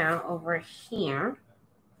 and now over here.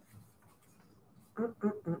 I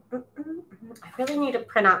really need to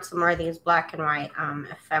print out some more of these black and white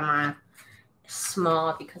ephemera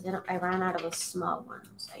small, because I ran out of the small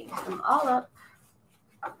ones. I use them all up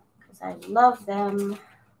because I love them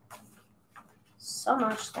so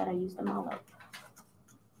much that I use them all up.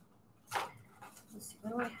 Let's see,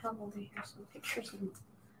 what do I have over here? Some pictures of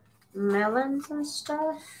melons and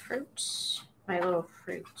stuff, fruits, my little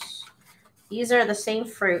fruits. These are the same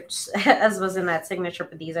fruits as was in that signature,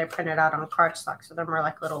 but these I printed out on cardstock, so they're more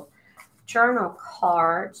like little journal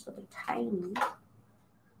cards, but they're tiny.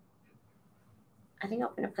 I think I'm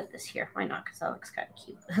going to put this here. Why not? Because that looks kind of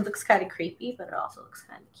cute. It looks kind of creepy, but it also looks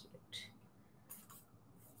kind of cute.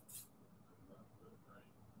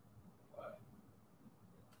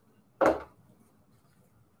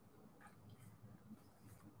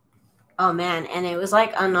 Oh, man. And it was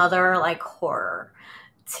like another like horror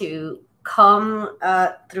to come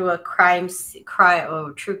through a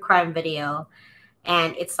true crime video,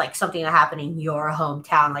 and it's like something that happened in your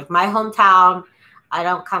hometown. Like my hometown, I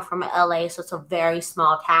don't come from LA, so it's a very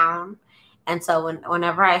small town. And so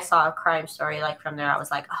whenever I saw a crime story like from there, I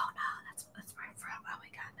was like, oh no, that's where I'm from. Oh my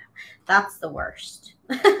god, no. That's the worst.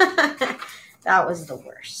 That was the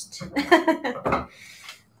worst.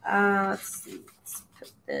 Let's see. Let's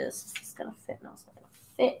put this. It's gonna fit. No, it's not gonna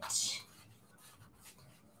fit.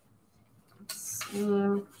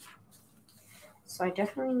 So I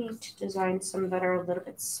definitely need to design some that are a little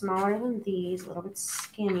bit smaller than these, a little bit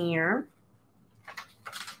skinnier.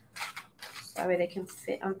 So that way they can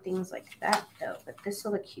fit on things like that though. But this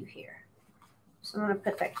will look cute here. So I'm going to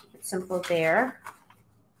put that Keep It Simple there.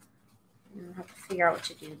 And I'll have to figure out what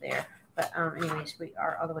to do there. But anyways, we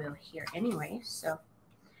are all the way over here anyway. So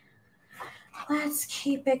Let's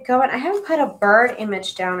keep it going. I haven't put a bird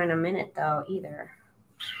image down in a minute, though, either.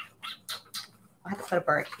 I have to put a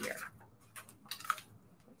bird here.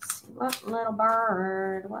 Let's see. What little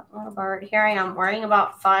bird? What little bird? Here I am, worrying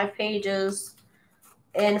about 5 pages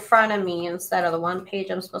in front of me instead of the 1 page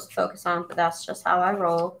I'm supposed to focus on, but that's just how I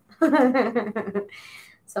roll.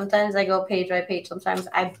 Sometimes I go page by page. Sometimes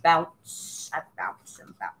I bounce. I bounce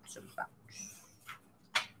and bounce and bounce.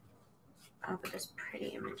 Oh, but this pretty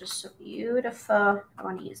image is so beautiful. I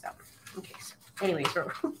want to use that one. Okay, so anyways,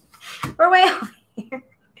 we're way over here.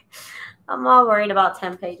 I'm all worried about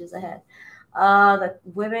 10 pages ahead. The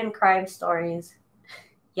women crime stories.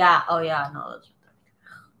 Yeah, oh yeah, no,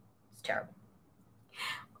 it's terrible.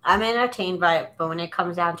 I'm entertained by it, but when it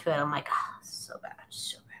comes down to it, I'm like, oh, so bad,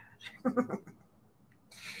 so bad.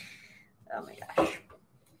 Oh my gosh.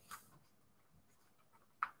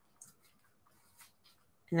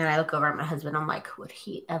 And then I look over at my husband. I'm like, would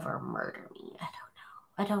he ever murder me?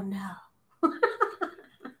 I don't know.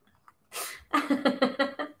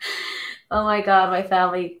 Oh my God, my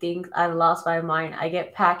family thinks I've lost my mind. I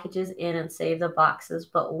get packages in and save the boxes,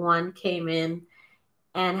 but one came in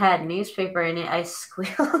and had newspaper in it. I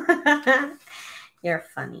squeal. You're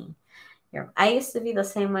funny. I used to be the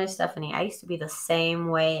same way, Stephanie. I used to be the same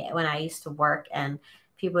way when I used to work, and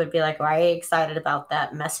people would be like, why are you excited about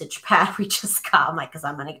that message pad we just got? I'm like, because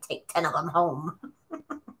I'm going to take 10 of them home.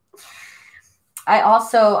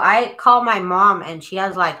 I call my mom, and she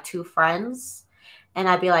has like 2 friends, and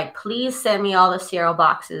I'd be like, please send me all the cereal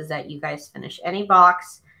boxes that you guys finish. Any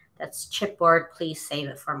box that's chipboard, please save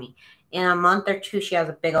it for me. In a month or 2, she has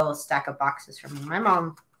a big old stack of boxes for me. My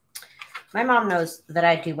mom knows that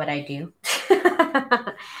I do what I do.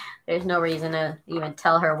 There's no reason to even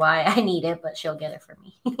tell her why I need it, but she'll get it for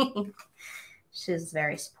me. She's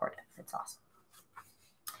very supportive. It's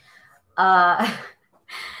awesome.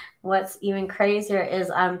 What's even crazier is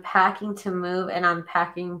I'm packing to move and I'm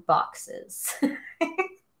packing boxes.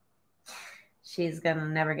 She's going to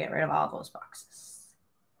never get rid of all those boxes.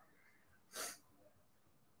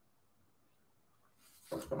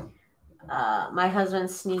 My husband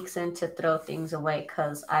sneaks in to throw things away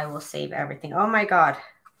because I will save everything. Oh my God.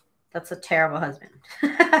 That's a terrible husband.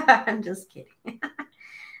 I'm just kidding. Did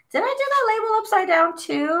I do that label upside down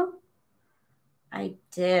too? I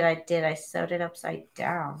did. I sewed it upside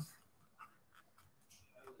down.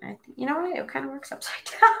 You know what? It kind of works upside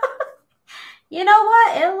down. You know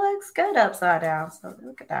what? It looks good upside down. So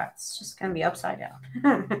look at that. It's just going to be upside down.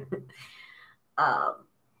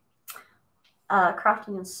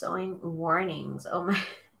 Crafting and sewing warnings. Oh my.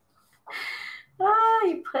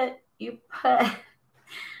 You put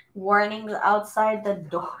warnings outside the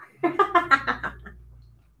door.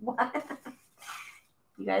 What?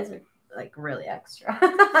 You guys are like really extra.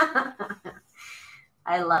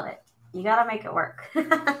 I love it. You gotta make it work.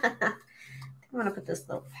 I'm gonna put this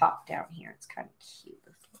little pot down here. It's kind of cute.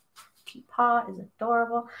 This little teapot is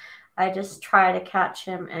adorable. I just try to catch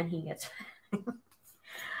him and he gets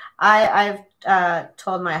I've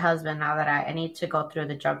told my husband now that I need to go through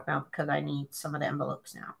the junk mail because I need some of the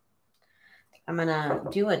envelopes now. I'm gonna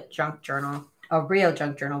do a junk journal, a real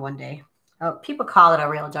junk journal one day. Oh, people call it a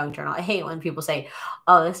real junk journal. I hate when people say,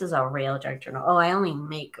 oh, this is a real junk journal. Oh, I only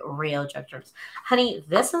make real junk journals. Honey,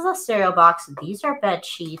 this is a cereal box. These are bed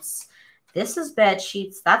sheets. This is bed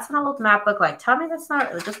sheets. That's an old map book. Like, tell me that's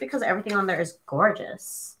not, just because everything on there is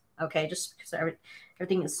gorgeous. Okay, just because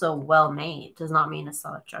everything is so well made does not mean it's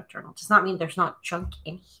not a junk journal. Does not mean there's not junk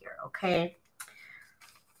in here, okay?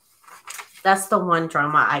 That's the one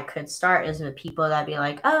drama I could start is with people that be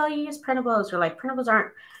like, oh, you use printables, or like printables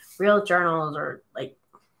aren't real journals, or like,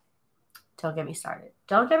 don't get me started.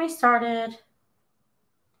 Don't get me started.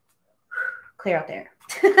 Clear out there.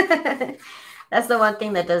 That's the one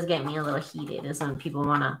thing that does get me a little heated is when people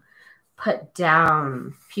want to put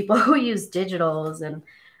down people who use digitals and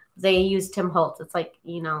they use Tim Holtz. It's like,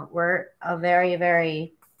 you know, we're a very,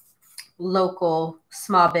 very local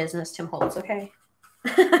small business Tim Holtz, okay?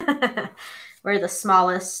 We're the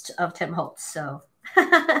smallest of Tim Holtz, so.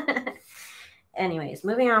 Anyways,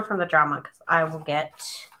 moving on from the drama, because I will get,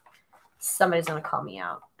 somebody's going to call me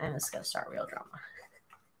out, and it's going to start real drama.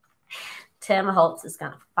 Tim Holtz is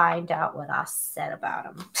going to find out what I said about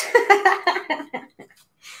him.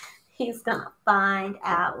 He's going to find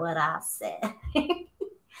out what I said.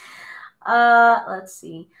 Let's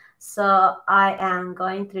see. So I am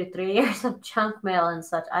going through 3 years of junk mail and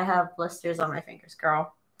such. I have blisters on my fingers,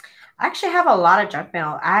 girl. I actually have a lot of junk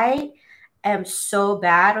mail. am so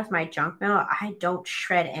bad with my junk mail. I don't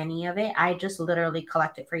shred any of it. I just literally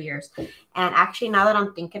collect it for years. And actually, now that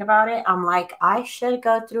I'm thinking about it, I'm like, I should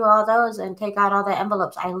go through all those and take out all the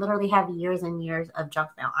envelopes. I literally have years and years of junk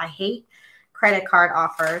mail. I hate credit card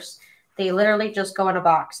offers. They literally just go in a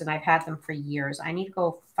box, and I've had them for years. I need to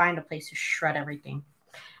go find a place to shred everything.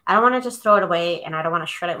 I don't want to just throw it away, and I don't want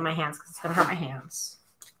to shred it with my hands because it's going to hurt my hands.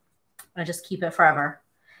 I just keep it forever.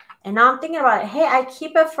 And now I'm thinking about it. Hey, I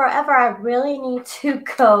keep it forever. I really need to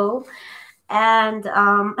go and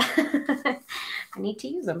I need to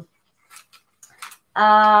use them.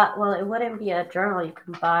 Well, it wouldn't be a journal you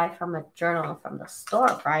can buy from a journal from the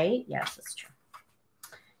store, right? Yes, it's true.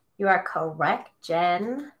 You are correct,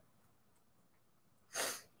 Jen.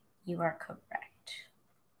 You are correct.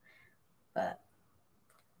 But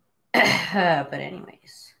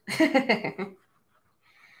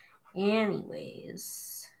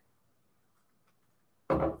anyways.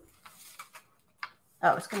 Oh,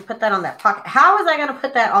 I was going to put that on that pocket. How was I going to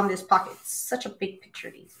put that on this pocket? It's such a big picture,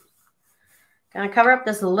 these. Going to cover up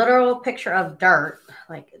this literal picture of dirt.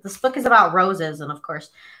 Like, this book is about roses, and of course,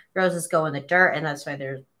 roses go in the dirt, and that's why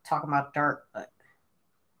they're talking about dirt. But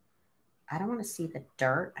I don't want to see the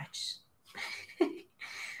dirt. I just...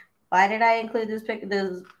 Why did I include this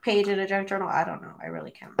page in a junk journal? I don't know. I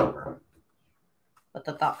really can't remember what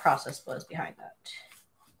the thought process was behind that.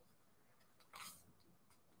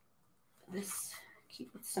 This keep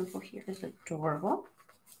it simple here is adorable.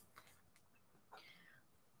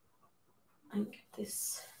 Look at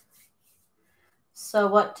this. So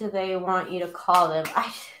what do they want you to call them?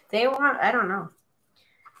 I don't know.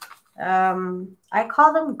 I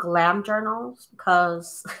call them glam journals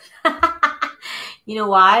because you know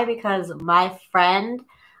why? Because my friend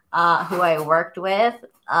who I worked with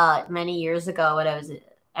many years ago when I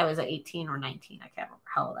was 18 or 19, I can't remember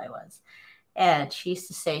how old I was. And she used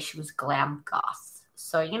to say she was glam goth.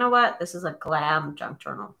 So you know what? This is a glam junk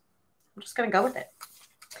journal. I'm just going to go with it.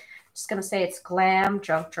 I'm just going to say it's glam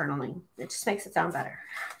junk journaling. It just makes it sound better.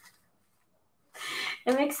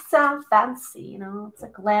 It makes it sound fancy, you know? It's a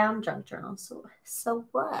glam junk journal. So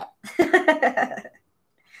what?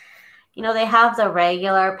 You know, they have the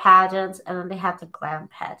regular pageants and then they have the glam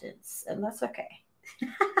pageants. And that's okay.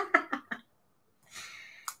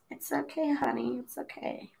 It's okay, honey. It's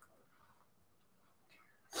okay.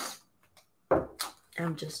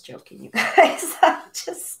 I'm just joking, you guys. I'm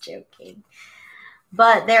just joking.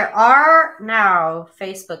 But there are now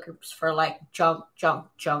Facebook groups for like junk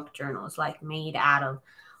journals, like made out of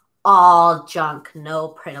all junk, no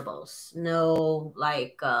printables, no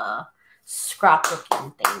like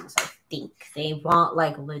scrapbooking things. I think they want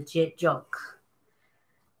like legit junk.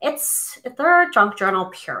 They're junk journal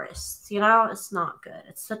purists, you know. It's not good.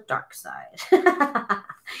 It's the dark side.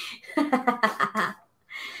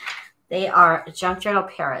 They are junk journal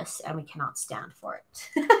purists, and we cannot stand for it.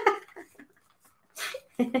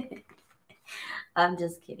 I'm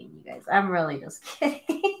just kidding, you guys. I'm really just kidding.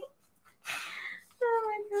 Oh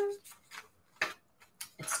my god.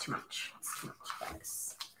 It's too much. It's too much,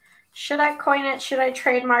 guys. Should I coin it? Should I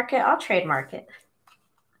trademark it? I'll trademark it.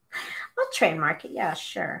 I'll trademark it. Yeah,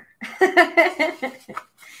 sure.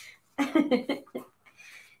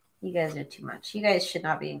 You guys are too much. You guys should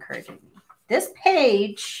not be encouraging me. This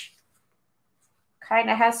page kind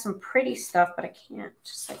of has some pretty stuff, but I can't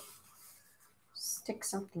just like stick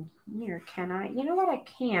something here, can I? You know what? I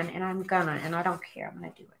can, and I'm gonna, and I don't care. I'm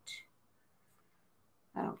gonna do it.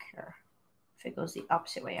 I don't care if it goes the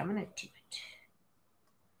opposite way. I'm gonna do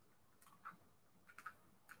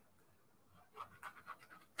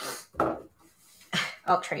it.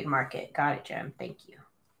 I'll trademark it. Got it, Jen. Thank you.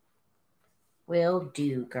 Will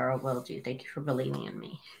do, girl. Will do. Thank you for believing in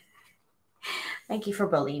me. Thank you for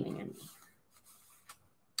believing in me.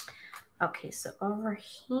 Okay, so over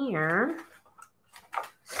here,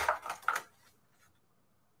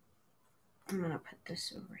 I'm going to put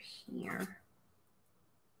this over here.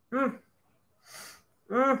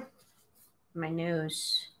 My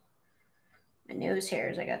nose. My nose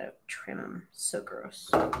hairs, I got to trim them. So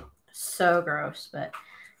gross. So gross, but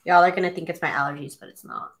y'all are going to think it's my allergies, but it's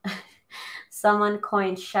not. Someone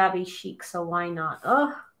coined shabby chic, so why not?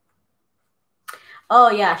 Oh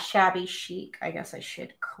yeah, shabby chic. I guess I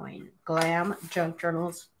should coin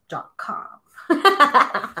glamjunkjournals.com.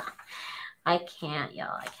 I can't,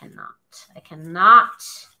 y'all. I cannot. I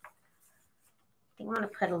think I'm going to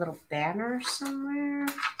put a little banner somewhere.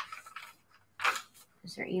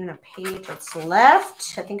 Is there even a page that's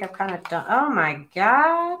left? I think I've kind of done. Oh my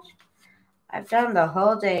god. I've done the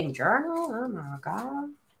whole dang journal. Oh my god.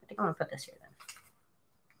 I think I'm going to put this here then.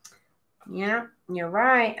 Yeah, you're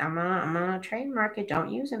right. I'm gonna trademark it.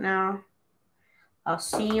 Don't use it now. I'll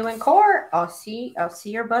see you in court. I'll see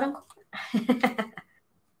your butt in court.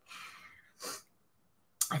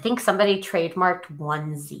 I think somebody trademarked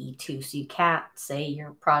onesie too, so you can't say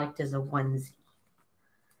your product is a onesie.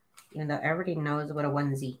 Even though everybody knows what a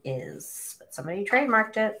onesie is. But somebody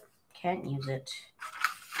trademarked it. Can't use it.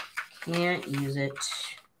 Can't use it.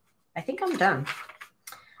 I think I'm done.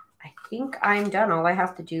 I think I'm done. All I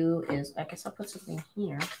have to do is, I guess I'll put something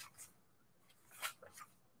here.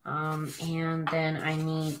 And then I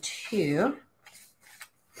need to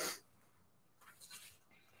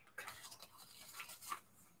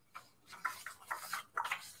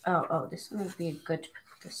this one would be good to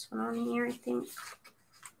put this one on here, I think.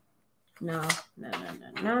 No.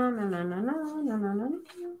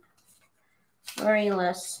 Worry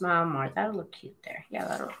less, smile more. That'll look cute there. Yeah,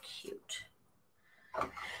 that'll look cute.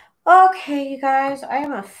 Okay, you guys, I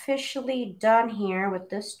am officially done here with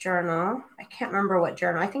this journal. I can't remember what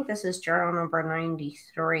journal. I think this is journal number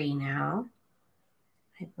 93 now.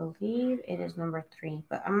 I believe it is number 3,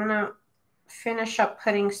 but I'm going to finish up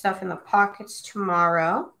putting stuff in the pockets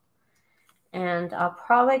tomorrow. And I'll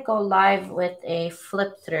probably go live with a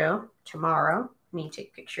flip through tomorrow. I need to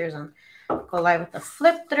take pictures and go live with the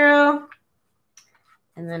flip through.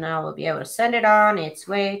 And then I will be able to send it on its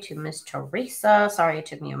way to Miss Teresa. Sorry it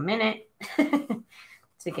took me a minute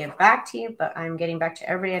to get back to you, but I'm getting back to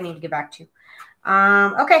everybody I need to get back to.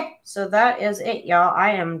 Okay, so that is it, y'all. I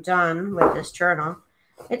am done with this journal.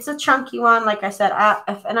 It's a chunky one. Like I said,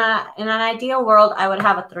 if in an ideal world, I would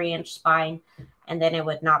have a 3-inch spine, and then it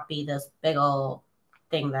would not be this big old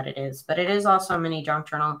thing that it is. But it is also a mini junk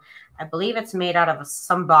journal. I believe it's made out of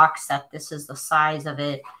some box set. This is the size of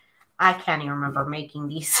it. I can't even remember making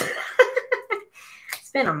these.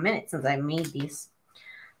 It's been a minute since I made these.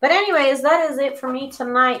 But anyways, that is it for me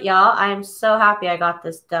tonight, y'all. I am so happy I got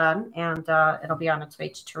this done. And it'll be on its way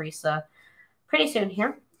to Teresa pretty soon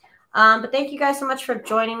here. But thank you guys so much for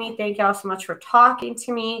joining me. Thank y'all so much for talking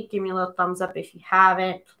to me. Give me a little thumbs up if you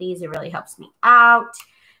haven't. Please, it really helps me out.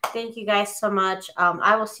 Thank you guys so much.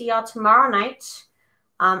 I will see y'all tomorrow night.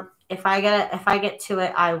 If I get to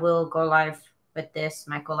it, I will go live with this.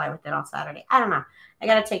 Might go live with it on Saturday. I don't know. I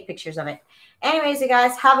got to take pictures of it. Anyways, you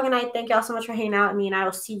guys, have a good night. Thank y'all so much for hanging out with me, and I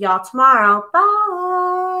will see y'all tomorrow. Bye.